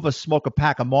 the two of us smoke a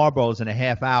pack of Marlboros in a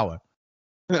half hour.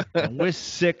 And we're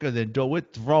sicker than we're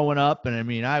throwing up. And I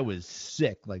mean, I was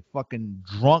sick, like fucking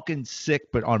drunken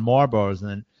sick, but on Marlboros. And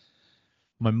then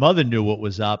my mother knew what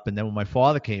was up. And then when my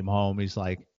father came home, he's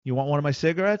like, "You want one of my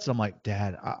cigarettes?" I'm like,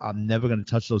 "Dad, I'm never going to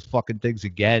touch those fucking things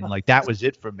again." Like, that was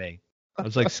it for me. I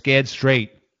was like scared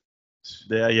straight.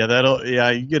 Yeah,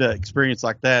 you get an experience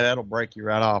like that, that'll break you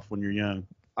right off when you're young.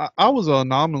 I was an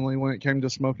anomaly when it came to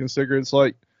smoking cigarettes.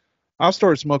 Like, I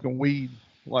started smoking weed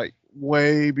like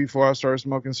way before I started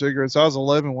smoking cigarettes. I was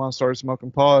 11 when I started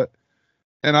smoking pot,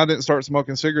 and I didn't start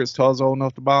smoking cigarettes till I was old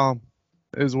enough to buy them.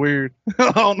 It was weird.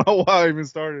 I don't know why I even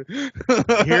started.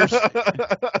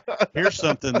 Here's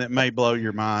something that may blow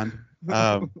your mind.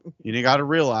 You got to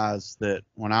realize that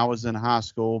when I was in high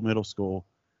school, middle school,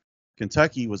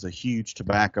 Kentucky was a huge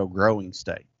tobacco growing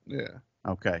state. Yeah.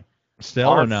 Okay. Still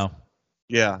or no?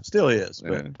 Yeah, still is,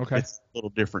 but Yeah. Okay. it's a little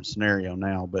different scenario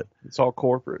now. But It's all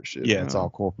corporate shit. yeah, it's all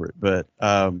corporate. But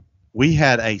we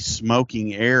had a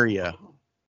smoking area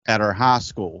at our high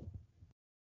school.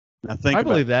 Now think I about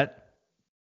believe that.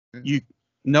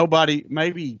 nobody,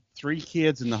 maybe 3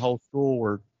 kids in the whole school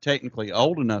were technically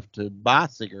old enough to buy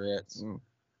cigarettes,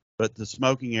 but the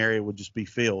smoking area would just be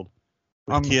filled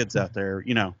with kids out there,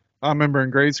 I remember in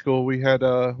grade school we had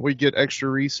we get extra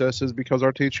recesses because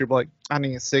our teacher would be like, "I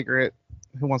need a cigarette.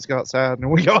 Who wants to go outside?" And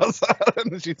we go outside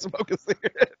and then she'd smoke a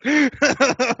cigarette.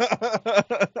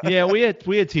 Yeah, we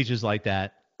had teachers like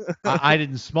that. I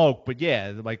didn't smoke, but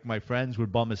yeah, like my friends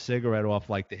would bum a cigarette off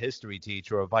like the history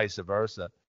teacher or vice versa.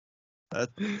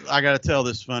 I got to tell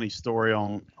this funny story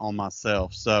on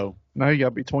myself. So Now you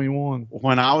gotta be 21.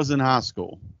 when I was in high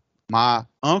school, my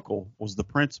uncle was the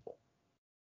principal.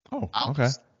 Oh, okay.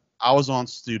 I was on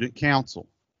student council,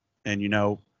 and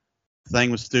the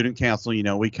thing with student council,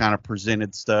 we kind of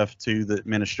presented stuff to the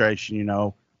administration,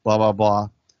 blah blah blah.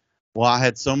 Well, I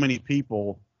had so many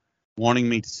people wanting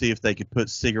me to see if they could put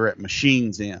cigarette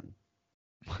machines in.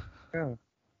 Yeah.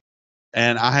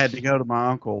 And I had to go to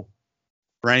my uncle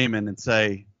Raymond and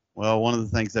say, well, one of the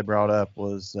things they brought up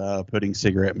was putting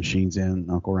cigarette machines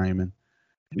in, Uncle Raymond.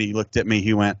 And he looked at me,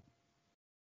 he went,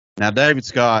 "Now, David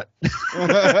Scott,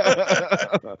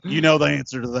 you know the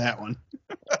answer to that one."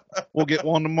 We'll get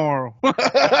one tomorrow.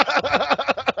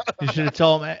 You should have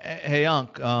told him, "Hey,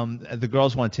 Unc, the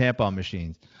girls want tampon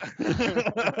machines."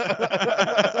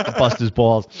 Bust his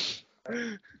balls.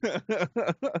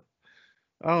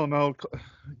 I don't know.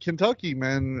 Kentucky,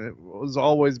 man, it was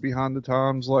always behind the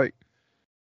times. Like,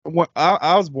 when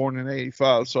I was born in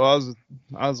 '85, so I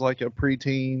was like a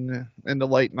preteen in the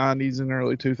late '90s and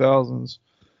early 2000s,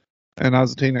 and I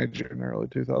was a teenager in the early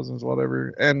 2000s, whatever.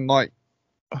 And like,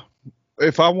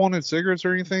 if I wanted cigarettes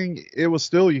or anything, it was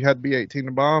still you had to be 18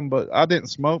 to buy them. But I didn't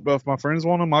smoke. But if my friends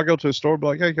want them, I go to a store, be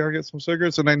like, "Hey, can I get some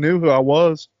cigarettes?" And they knew who I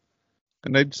was,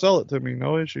 and they'd sell it to me,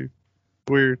 no issue.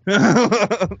 Weird.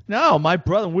 No, my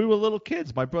brother, we were little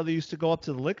kids. My brother used to go up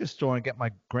to the liquor store and get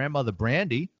my grandmother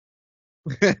brandy.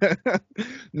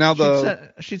 Now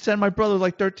She'd send my brother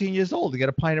like 13 years old to get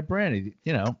a pint of brandy,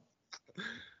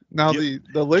 Now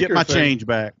Get- the liquor Get my thing, change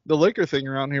back. the liquor thing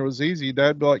around here was easy.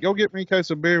 Dad'd be like, "Go get me a case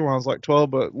of beer" when I was like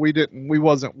 12, but we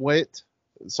wasn't wet,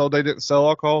 so they didn't sell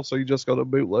alcohol. So you just go to a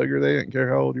bootlegger. They didn't care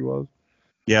how old you was.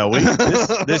 Yeah,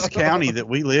 this county that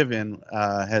we live in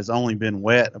has only been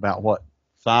wet about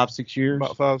 5-6 years.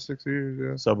 About 5-6 years,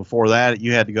 yeah. So before that,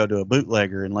 you had to go to a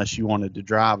bootlegger unless you wanted to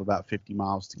drive about 50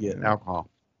 miles to get alcohol.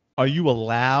 Are you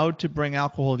allowed to bring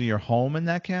alcohol to your home in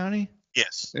that county?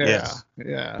 Yes. Yeah, Yes.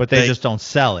 yeah. But they just don't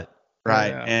sell it. Right.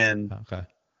 Yeah. And Okay.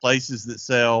 places that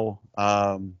sell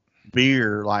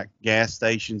beer, like gas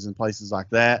stations and places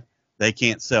like that, they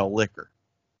can't sell liquor.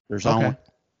 There's Okay.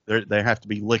 They have to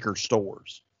be liquor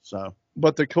stores. So,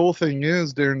 But the cool thing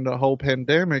is, during the whole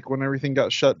pandemic, when everything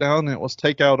got shut down and it was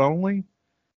takeout only,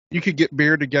 you could get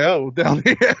beer to go down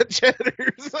here at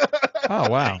Cheddar's. Oh,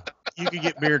 wow. you could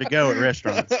get beer to go at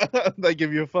restaurants. They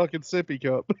give you a fucking sippy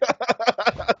cup.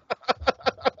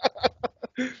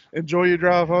 Enjoy your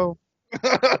drive home.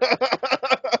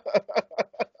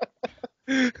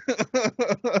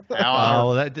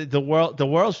 Oh, the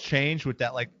world's changed with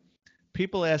that. Like,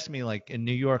 people ask me, like, in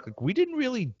New York, like, we didn't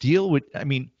really deal with, I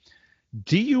mean,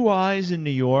 DUIs in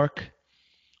New York.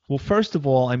 Well, first of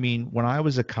all, I mean, when I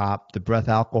was a cop, the breath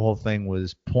alcohol thing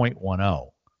was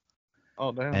 0.10.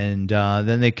 Oh, damn. And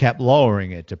then they kept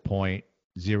lowering it to 0.09,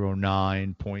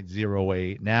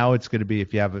 0.08. Now it's going to be,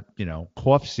 if you have a,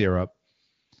 cough syrup,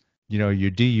 your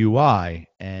DUI.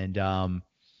 And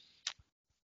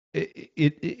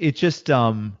it just,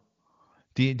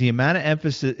 the amount of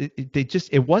emphasis,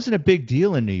 it wasn't a big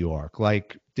deal in New York.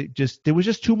 Like, there was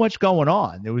just too much going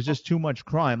on. There was just too much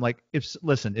crime. Like,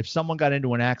 if someone got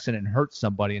into an accident and hurt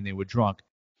somebody and they were drunk,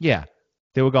 yeah,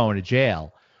 they were going to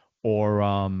jail.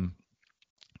 Or,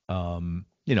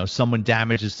 someone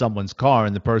damages someone's car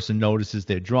and the person notices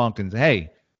they're drunk and, hey,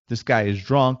 this guy is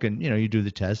drunk, and, you do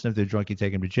the test, and if they're drunk, you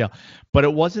take them to jail. But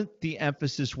it wasn't the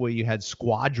emphasis where you had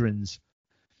squadrons.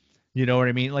 You know what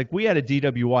I mean? Like, we had a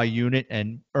DWI unit,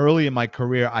 and early in my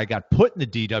career, I got put in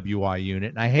the DWI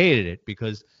unit, and I hated it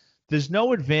because there's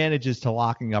no advantages to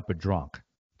locking up a drunk.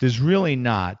 There's really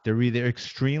not. They're either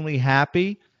extremely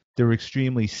happy, they're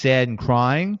extremely sad and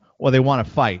crying, or they want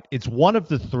to fight. It's one of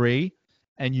the three,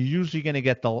 and you're usually going to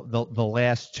get the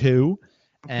last two.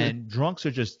 And drunks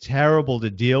are just terrible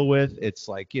to deal with. It's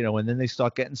like, and then they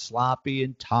start getting sloppy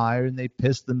and tired, and they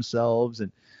piss themselves.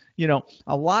 And,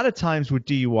 a lot of times with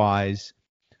DUIs,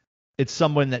 it's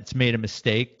someone that's made a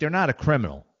mistake. They're not a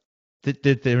criminal.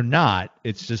 They're not.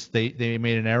 It's just they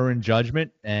made an error in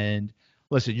judgment. And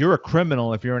listen, you're a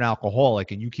criminal if you're an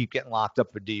alcoholic and you keep getting locked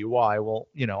up for DUI. Well,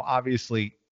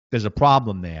 obviously there's a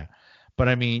problem there. But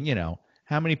I mean,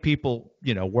 how many people,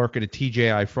 work at a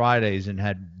TGI Fridays and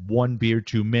had one beer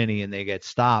too many and they get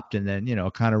stopped, and then,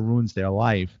 it kind of ruins their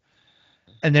life.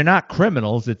 And they're not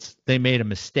criminals. It's they made a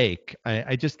mistake.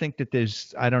 I just think that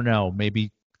there's, I don't know,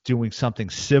 maybe doing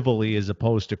something civilly as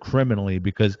opposed to criminally,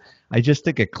 because I just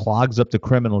think it clogs up the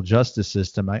criminal justice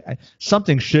system.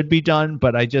 Something should be done,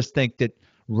 but I just think that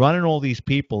running all these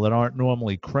people that aren't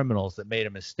normally criminals that made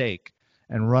a mistake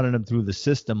and running them through the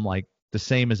system like the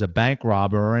same as a bank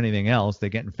robber or anything else, they're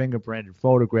getting fingerprinted,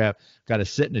 photographed, got to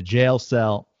sit in a jail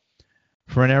cell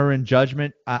for an error in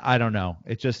judgment. I don't know.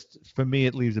 It just, for me,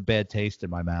 it leaves a bad taste in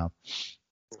my mouth.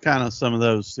 Kind of some of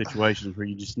those situations where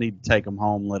you just need to take them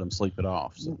home, let them sleep it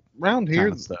off. So, around here,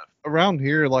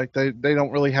 like they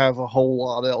don't really have a whole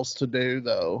lot else to do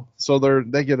though, so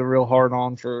they get a real hard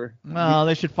on for. Well,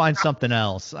 they should find something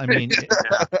else. I mean,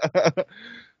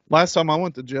 last time I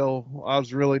went to jail, I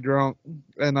was really drunk,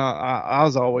 and I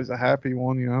was always a happy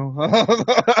one,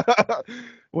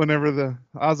 Whenever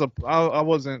I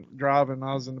wasn't driving,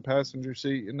 I was in the passenger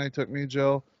seat, and they took me to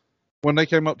jail. When they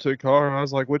came up to the car, I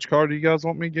was like, "Which car do you guys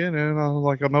want me to get in?" And I was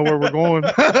like, "I know where we're going."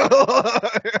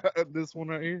 This one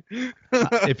right here.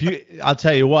 I'll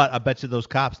tell you what, I bet you those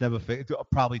cops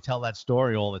probably tell that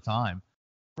story all the time.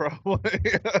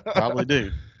 Probably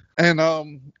do. And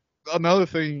another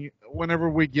thing, whenever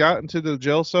we got into the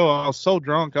jail cell, I was so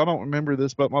drunk, I don't remember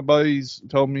this, but my buddies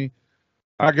told me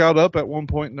I got up at one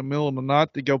point in the middle of the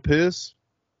night to go piss,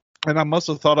 and I must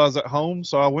have thought I was at home,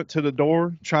 so I went to the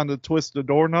door trying to twist the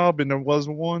doorknob, and there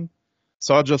wasn't one,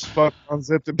 so I just fucking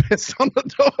unzipped and pissed on the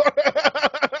door.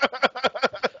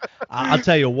 I'll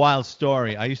tell you a wild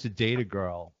story. I used to date a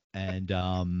girl, and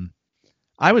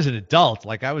I was an adult,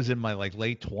 like I was in my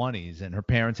late 20s, and her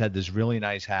parents had this really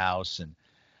nice house, and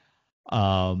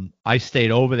I stayed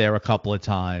over there a couple of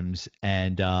times,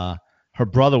 and her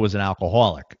brother was an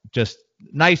alcoholic, just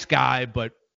nice guy,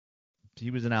 but he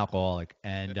was an alcoholic.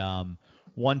 And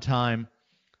one time,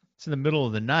 it's in the middle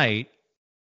of the night,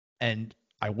 and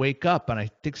I wake up, and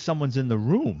I think someone's in the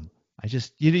room. I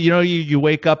just, you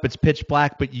wake up, it's pitch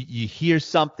black, but you hear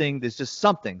something. There's just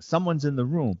something. Someone's in the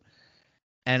room.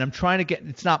 And I'm trying to get,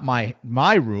 it's not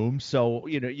my room. So,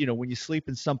 when you sleep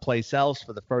in someplace else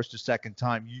for the first or second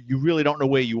time, you really don't know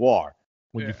where you are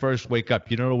when you first wake up.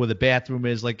 You don't know where the bathroom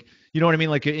is. Like, you know what I mean?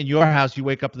 Like in your house, you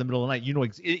wake up in the middle of the night,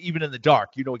 even in the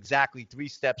dark, exactly 3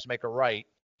 steps, make a right.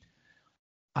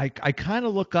 I kind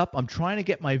of look up. I'm trying to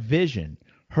get my vision.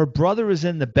 Her brother is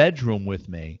in the bedroom with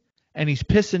me, and he's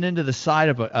pissing into the side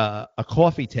of a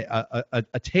coffee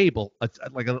a table,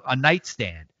 like a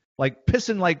nightstand. Like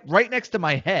pissing like right next to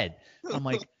my head. I'm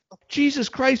like, Jesus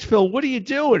Christ, Phil, what are you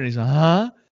doing? And he's like,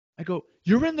 huh? I go,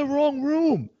 you're in the wrong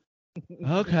room.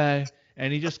 Okay.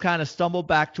 And he just kind of stumbled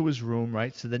back to his room,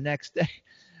 right? So the next day,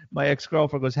 my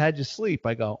ex-girlfriend goes, how'd you sleep?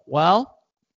 I go, well,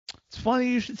 it's funny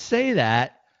you should say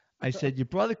that. I said, your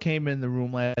brother came in the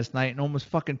room last night and almost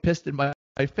fucking pissed in my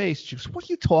face. She goes, what are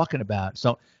you talking about?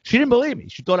 So she didn't believe me.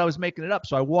 She thought I was making it up.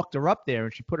 So I walked her up there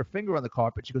and she put her finger on the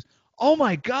carpet. She goes, oh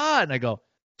my God. And I go,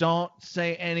 don't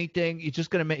say anything. You're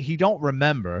just going to make, he don't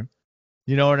remember.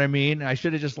 You know what I mean? I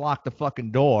should have just locked the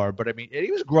fucking door. But I mean,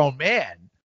 he was a grown man.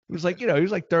 He was like, he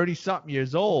was like 30 something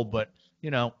years old, but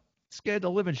scared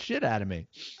the living shit out of me.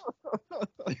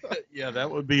 Yeah, that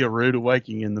would be a rude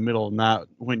awakening in the middle of the night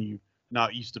when you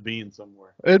not used to being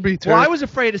somewhere. It'd be terrible. Well, I was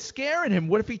afraid of scaring him.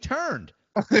 What if he turned?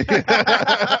 He's gonna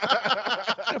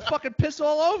fucking piss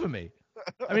all over me.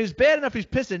 I mean, it's bad enough he's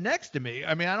pissing next to me.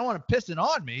 I mean, I don't want him pissing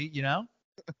on me,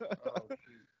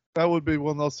 That would be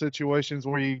one of those situations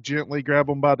where you gently grab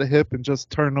them by the hip and just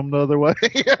turn them the other way.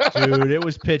 Dude, it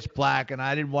was pitch black, and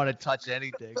I didn't want to touch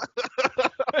anything.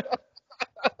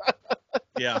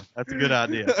 Yeah, that's a good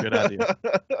idea. Good idea.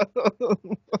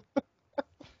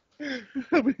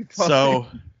 So,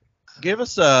 give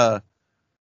us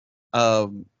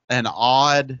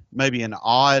maybe an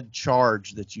odd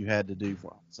charge that you had to do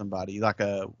for somebody, like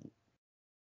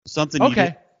something. Okay,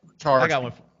 you didn't charge. I got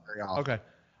one. Very often. Okay,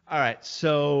 all right.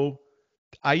 So,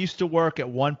 I used to work at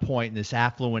one point in this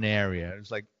affluent area. It was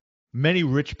like many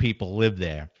rich people live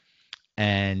there,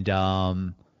 and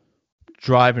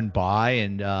driving by,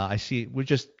 and I see we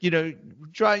just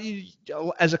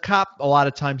as a cop, a lot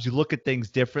of times you look at things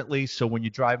differently. So when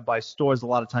you're driving by stores, a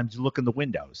lot of times you look in the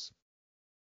windows.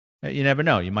 You never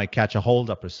know, you might catch a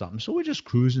holdup or something. So we're just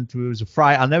cruising through. It was a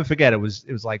Friday. I'll never forget. It was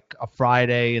like a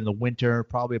Friday in the winter,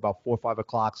 probably about 4 or 5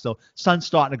 o'clock. So sun's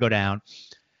starting to go down,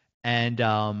 and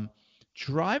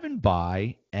driving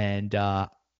by, and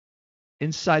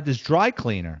inside this dry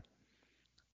cleaner,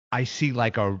 I see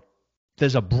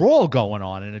there's a brawl going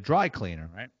on in a dry cleaner,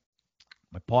 right?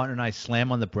 My partner and I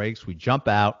slam on the brakes. We jump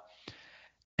out,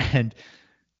 and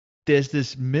there's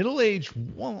this middle-aged,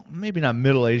 well, maybe not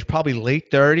middle-aged, probably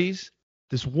late 30s,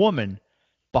 this woman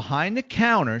behind the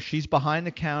counter. She's behind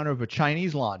the counter of a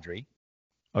Chinese laundry,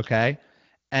 okay?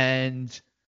 And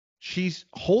she's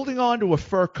holding on to a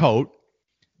fur coat,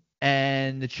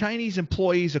 and the Chinese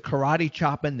employees are karate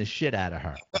chopping the shit out of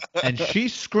her. And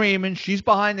she's screaming. She's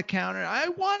behind the counter. I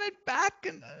want it back.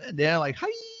 And they're like,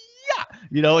 hi-ya.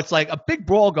 It's like a big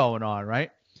brawl going on,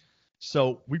 right?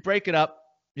 So we break it up.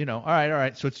 All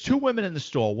right. So it's two women in the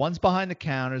store. One's behind the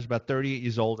counter, is about 38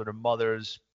 years old, and her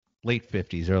mother's late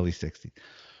 50s, early 60s.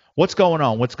 What's going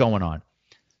on?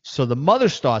 So the mother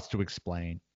starts to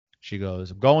explain. She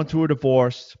goes, I'm going through a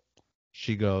divorce.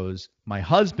 She goes, my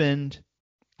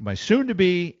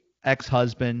soon-to-be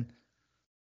ex-husband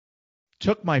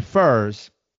took my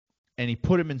furs and he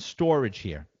put them in storage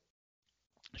here.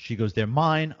 She goes, they're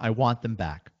mine. I want them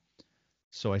back.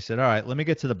 So I said, all right, let me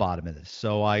get to the bottom of this.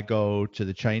 So I go to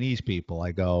the Chinese people.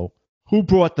 I go, who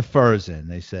brought the furs in?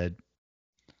 They said,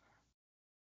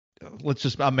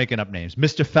 I'm making up names.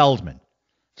 Mr. Feldman.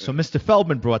 So Mr.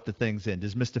 Feldman brought the things in.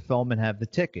 Does Mr. Feldman have the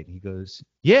ticket? He goes,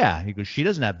 yeah. He goes, she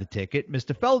doesn't have the ticket.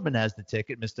 Mr. Feldman has the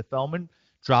ticket. Mr. Feldman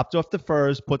dropped off the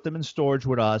furs, put them in storage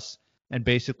with us, and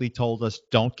basically told us,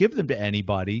 don't give them to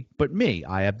anybody but me.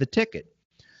 I have the ticket.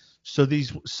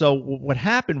 So what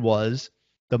happened was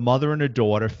the mother and her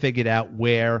daughter figured out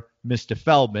where Mr.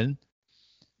 Feldman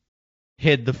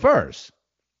hid the furs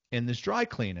in this dry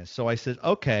cleaner. So I said,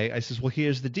 okay. I says, well,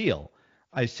 here's the deal.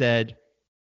 I said,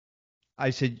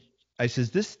 this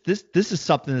is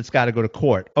something that's got to go to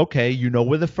court. Okay, you know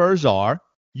where the furs are.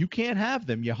 You can't have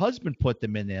them. Your husband put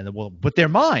them in there. Well, but they're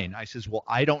mine. I says, well,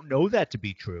 I don't know that to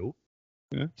be true.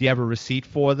 Yeah. Do you have a receipt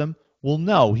for them? Well,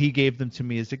 no, he gave them to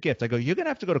me as a gift. I go, you're going to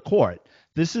have to go to court.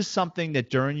 This is something that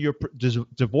during your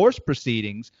divorce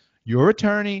proceedings, your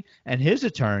attorney and his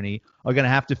attorney are going to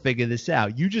have to figure this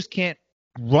out. You just can't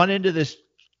run into this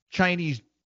Chinese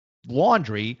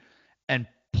laundry and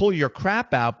pull your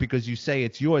crap out because you say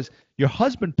it's yours. Your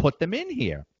husband put them in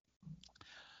here.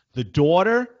 The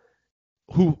daughter,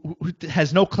 who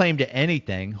has no claim to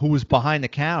anything, who was behind the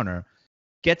counter,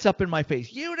 gets up in my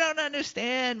face. You don't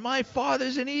understand. My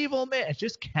father's an evil man. It's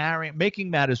just making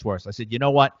matters worse. I said, you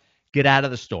know what? Get out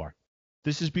of the store.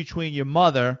 This is between your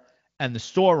mother and the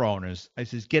store owners. I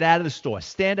says, get out of the store.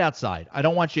 Stand outside. I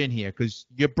don't want you in here because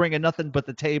you're bringing nothing to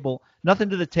the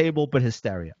table but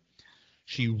hysteria.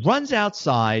 She runs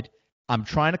outside. I'm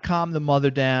trying to calm the mother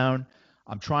down.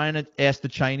 I'm trying to ask the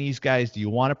Chinese guys, do you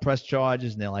want to press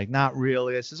charges? And they're like, not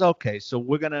really. I says, okay, so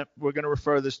we're gonna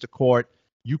refer this to court.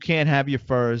 You can't have your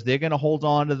furs. They're going to hold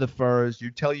on to the furs. You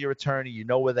tell your attorney, you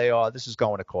know where they are. This is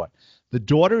going to court. The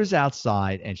daughter is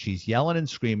outside, and she's yelling and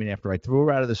screaming after I threw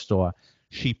her out of the store.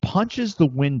 She punches the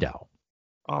window,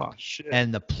 Oh shit.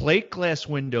 and the plate glass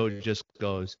window just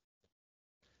goes.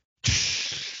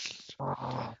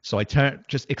 Oh. So I turn,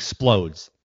 just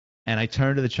explodes. And I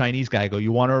turn to the Chinese guy. I go,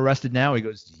 you want her arrested now? He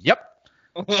goes, yep.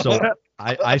 So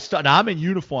I start. Now I'm in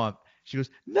uniform. She goes,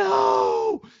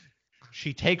 no.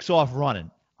 She takes off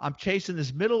running. I'm chasing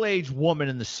this middle-aged woman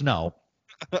in the snow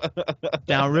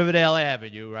down Riverdale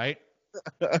Avenue, right?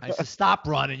 I said, stop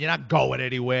running. You're not going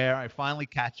anywhere. I finally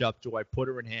catch up to her. I put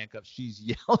her in handcuffs. She's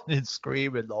yelling and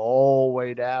screaming the whole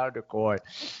way down to court.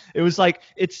 It was like,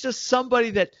 it's just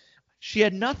somebody that she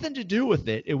had nothing to do with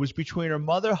it. It was between her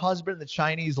mother, husband, and the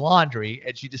Chinese laundry,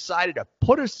 and she decided to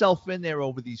put herself in there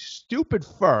over these stupid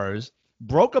furs,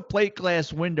 broke a plate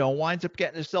glass window, winds up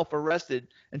getting herself arrested,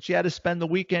 and she had to spend the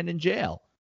weekend in jail.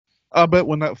 I bet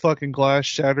when that fucking glass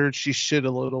shattered, she shit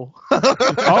a little.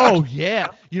 Oh, yeah.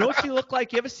 You know what she looked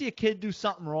like? You ever see a kid do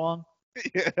something wrong?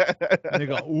 Yeah. And they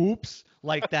go, oops,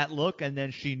 like that look, and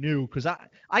then she knew. Because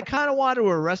I kind of wanted to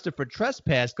arrest her for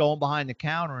trespass, going behind the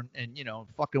counter and you know,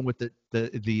 fucking with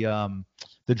the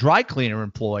dry cleaner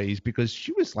employees, because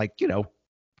she was like, you know,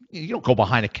 you don't go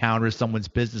behind a counter of someone's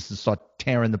business and start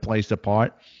tearing the place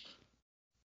apart.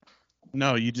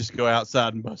 No, you just go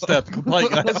outside and bust out the plate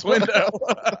glass window.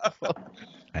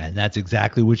 And that's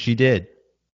exactly what she did.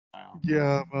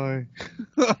 Yeah, boy.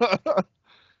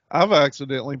 I've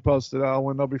accidentally busted out a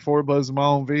window before, but it was my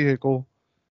own vehicle.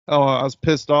 Oh, I was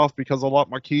pissed off because I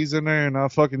locked my keys in there, and I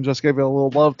fucking just gave it a little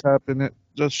love tap, and it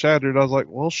just shattered. I was like,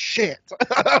 well, shit.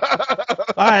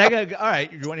 All right,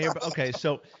 you want to hear? Okay,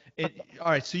 so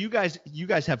all right, so you guys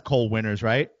have cold winters,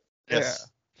 right? Yes.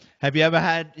 Have you ever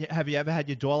had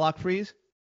your door lock freeze?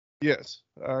 Yes,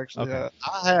 I actually Okay.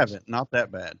 I haven't. Not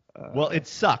that bad. Well, it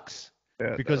sucks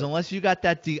yeah, because unless you got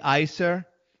that de-icer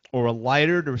or a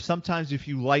lighter, or sometimes if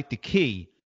you light the key,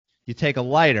 you take a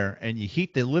lighter and you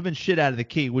heat the living shit out of the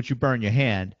key, which you burn your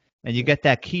hand, and you get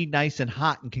that key nice and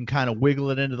hot and can kind of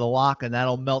wiggle it into the lock, and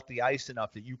that'll melt the ice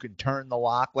enough that you can turn the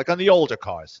lock, like on the older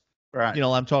cars. Right. You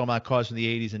know, I'm talking about cars from the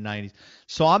 80s and 90s.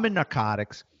 So I'm in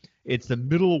narcotics. It's the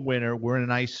middle of winter. We're in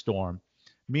an ice storm.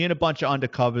 Me and a bunch of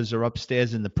undercovers are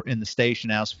upstairs in the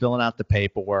station house filling out the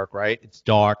paperwork, right? It's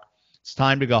dark. It's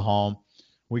time to go home.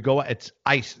 We go, it's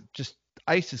ice. Just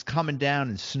ice is coming down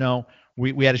and snow.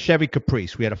 We had a Chevy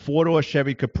Caprice. We had a 4-door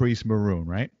Chevy Caprice maroon,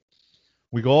 right?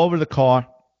 We go over to the car.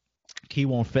 Key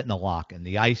won't fit in the lock, and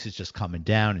the ice is just coming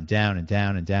down and down and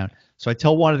down and down. So I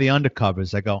tell one of the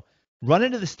undercovers, I go, run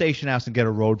into the station house and get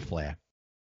a road flare.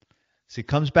 So he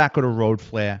comes back with a road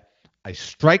flare. I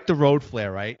strike the road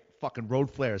flare, right? Fucking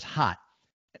road flare is hot.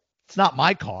 It's not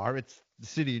my car. It's the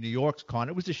city of New York's car. And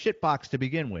it was a shit box to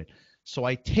begin with. So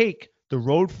I take the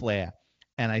road flare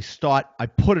and I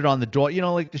put it on the door. You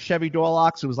know, like the Chevy door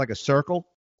locks, it was like a circle.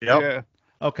 Yep. Yeah.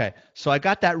 Okay. So I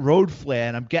got that road flare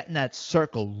and I'm getting that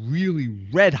circle really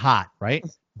red hot, right?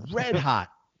 Red hot.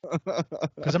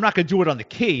 Because I'm not going to do it on the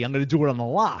key. I'm going to do it on the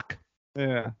lock.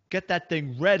 Yeah. Get that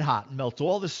thing red hot and melt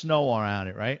all the snow around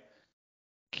it, right?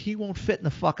 Key won't fit in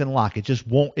the fucking lock. It just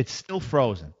won't. It's still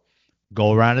frozen.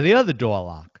 Go around to the other door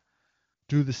lock.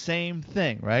 Do the same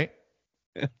thing, right?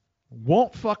 Yeah.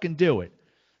 Won't fucking do it.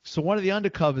 So one of the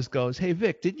undercovers goes, hey,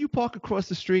 Vic, didn't you park across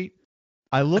the street?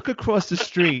 I look across the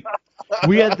street.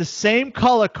 We had the same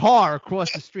color car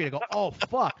across the street. I go, oh,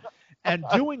 fuck. And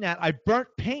doing that, I burnt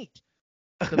paint.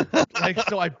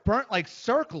 So I burnt like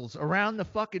circles around the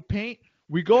fucking paint.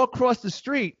 We go across the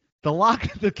street.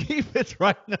 The key fits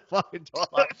right in the fucking door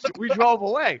lock. We drove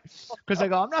away because I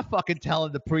go, I'm not fucking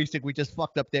telling the precinct we just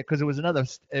fucked up there because it was another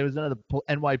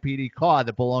NYPD car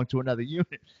that belonged to another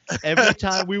unit. Every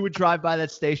time we would drive by that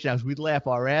station house, we'd laugh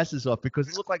our asses off because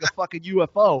it looked like a fucking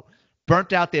UFO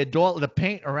burnt out the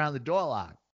paint around the door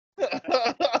lock.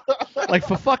 Like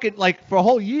for a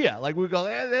whole year. Like we go,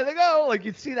 there they go. Like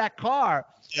you'd see that car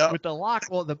with the lock,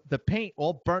 well, the paint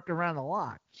all burnt around the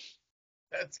lock.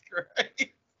 That's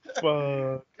great. Fuck.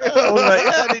 Oh, like,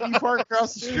 yeah, didn't you park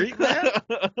across the street, man?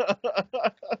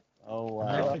 Oh, I'll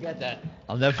never wow. forget that.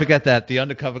 I'll never forget that. The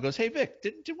undercover goes, hey, Vic,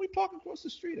 didn't we park across the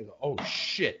street? I go, oh,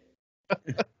 shit.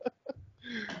 That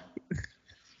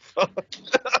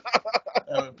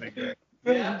would be great.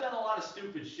 Yeah, I've done a lot of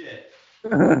stupid shit.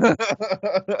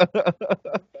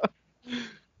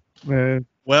 Man.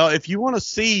 Well, if you want to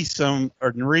see some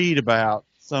or read about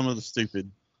some of the stupid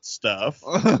stuff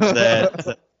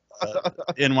that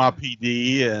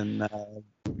NYPD and a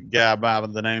guy by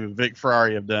the name of Vic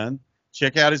Ferrari have done,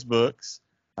 check out his books,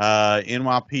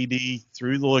 NYPD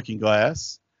Through the Looking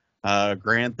Glass.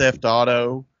 Grand Theft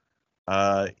Auto,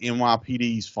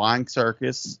 NYPD's Flying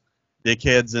Circus,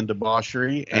 Dickheads and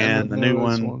Debauchery, and the new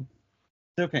one.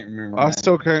 Still can't remember. I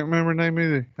still can't remember the name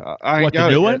either. I ain't What, the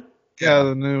got new it one? yet. Yeah,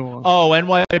 the new one. Oh,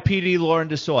 NYPD Law and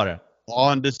Disorder.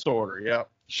 Law and Disorder, yep.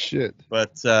 Shit.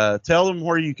 But tell them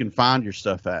where you can find your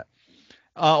stuff at.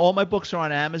 All my books are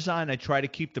on Amazon. I try to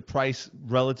keep the price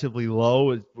relatively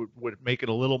low. It would make it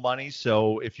a little money.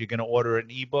 So if you're going to order an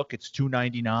ebook, it's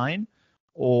 $2.99,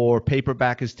 or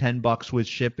paperback is $10 with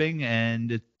shipping.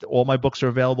 And all my books are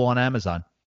available on Amazon.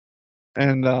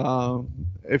 And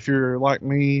if you're like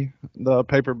me, the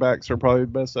paperbacks are probably the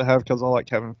best to have because I like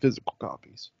having physical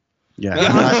copies. Yeah,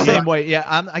 I'm the same way. Yeah,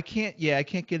 I can't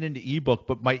get into ebook,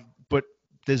 but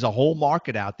there's a whole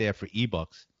market out there for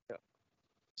ebooks.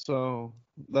 So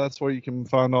that's where you can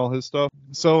find all his stuff.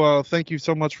 So thank you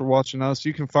so much for watching us.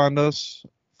 You can find us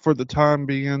for the time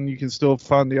being. You can still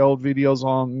find the old videos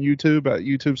on YouTube at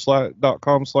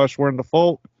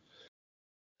youtube.com/wearingthefolk.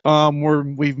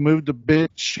 We've moved to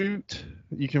BitChute.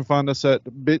 You can find us at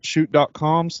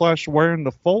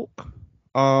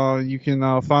bitchute.com/wearingthefolk. You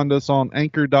can find us on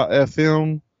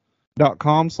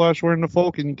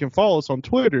anchor.fm.com/wearingthefolk, and you can follow us on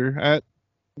Twitter at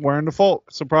wearingthefolk,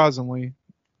 surprisingly.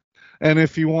 And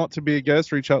if you want to be a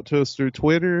guest, reach out to us through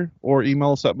Twitter or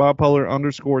email us at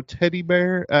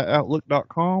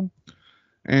bipolar_teddybear@outlook.com.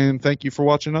 And thank you for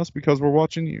watching us because we're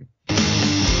watching you.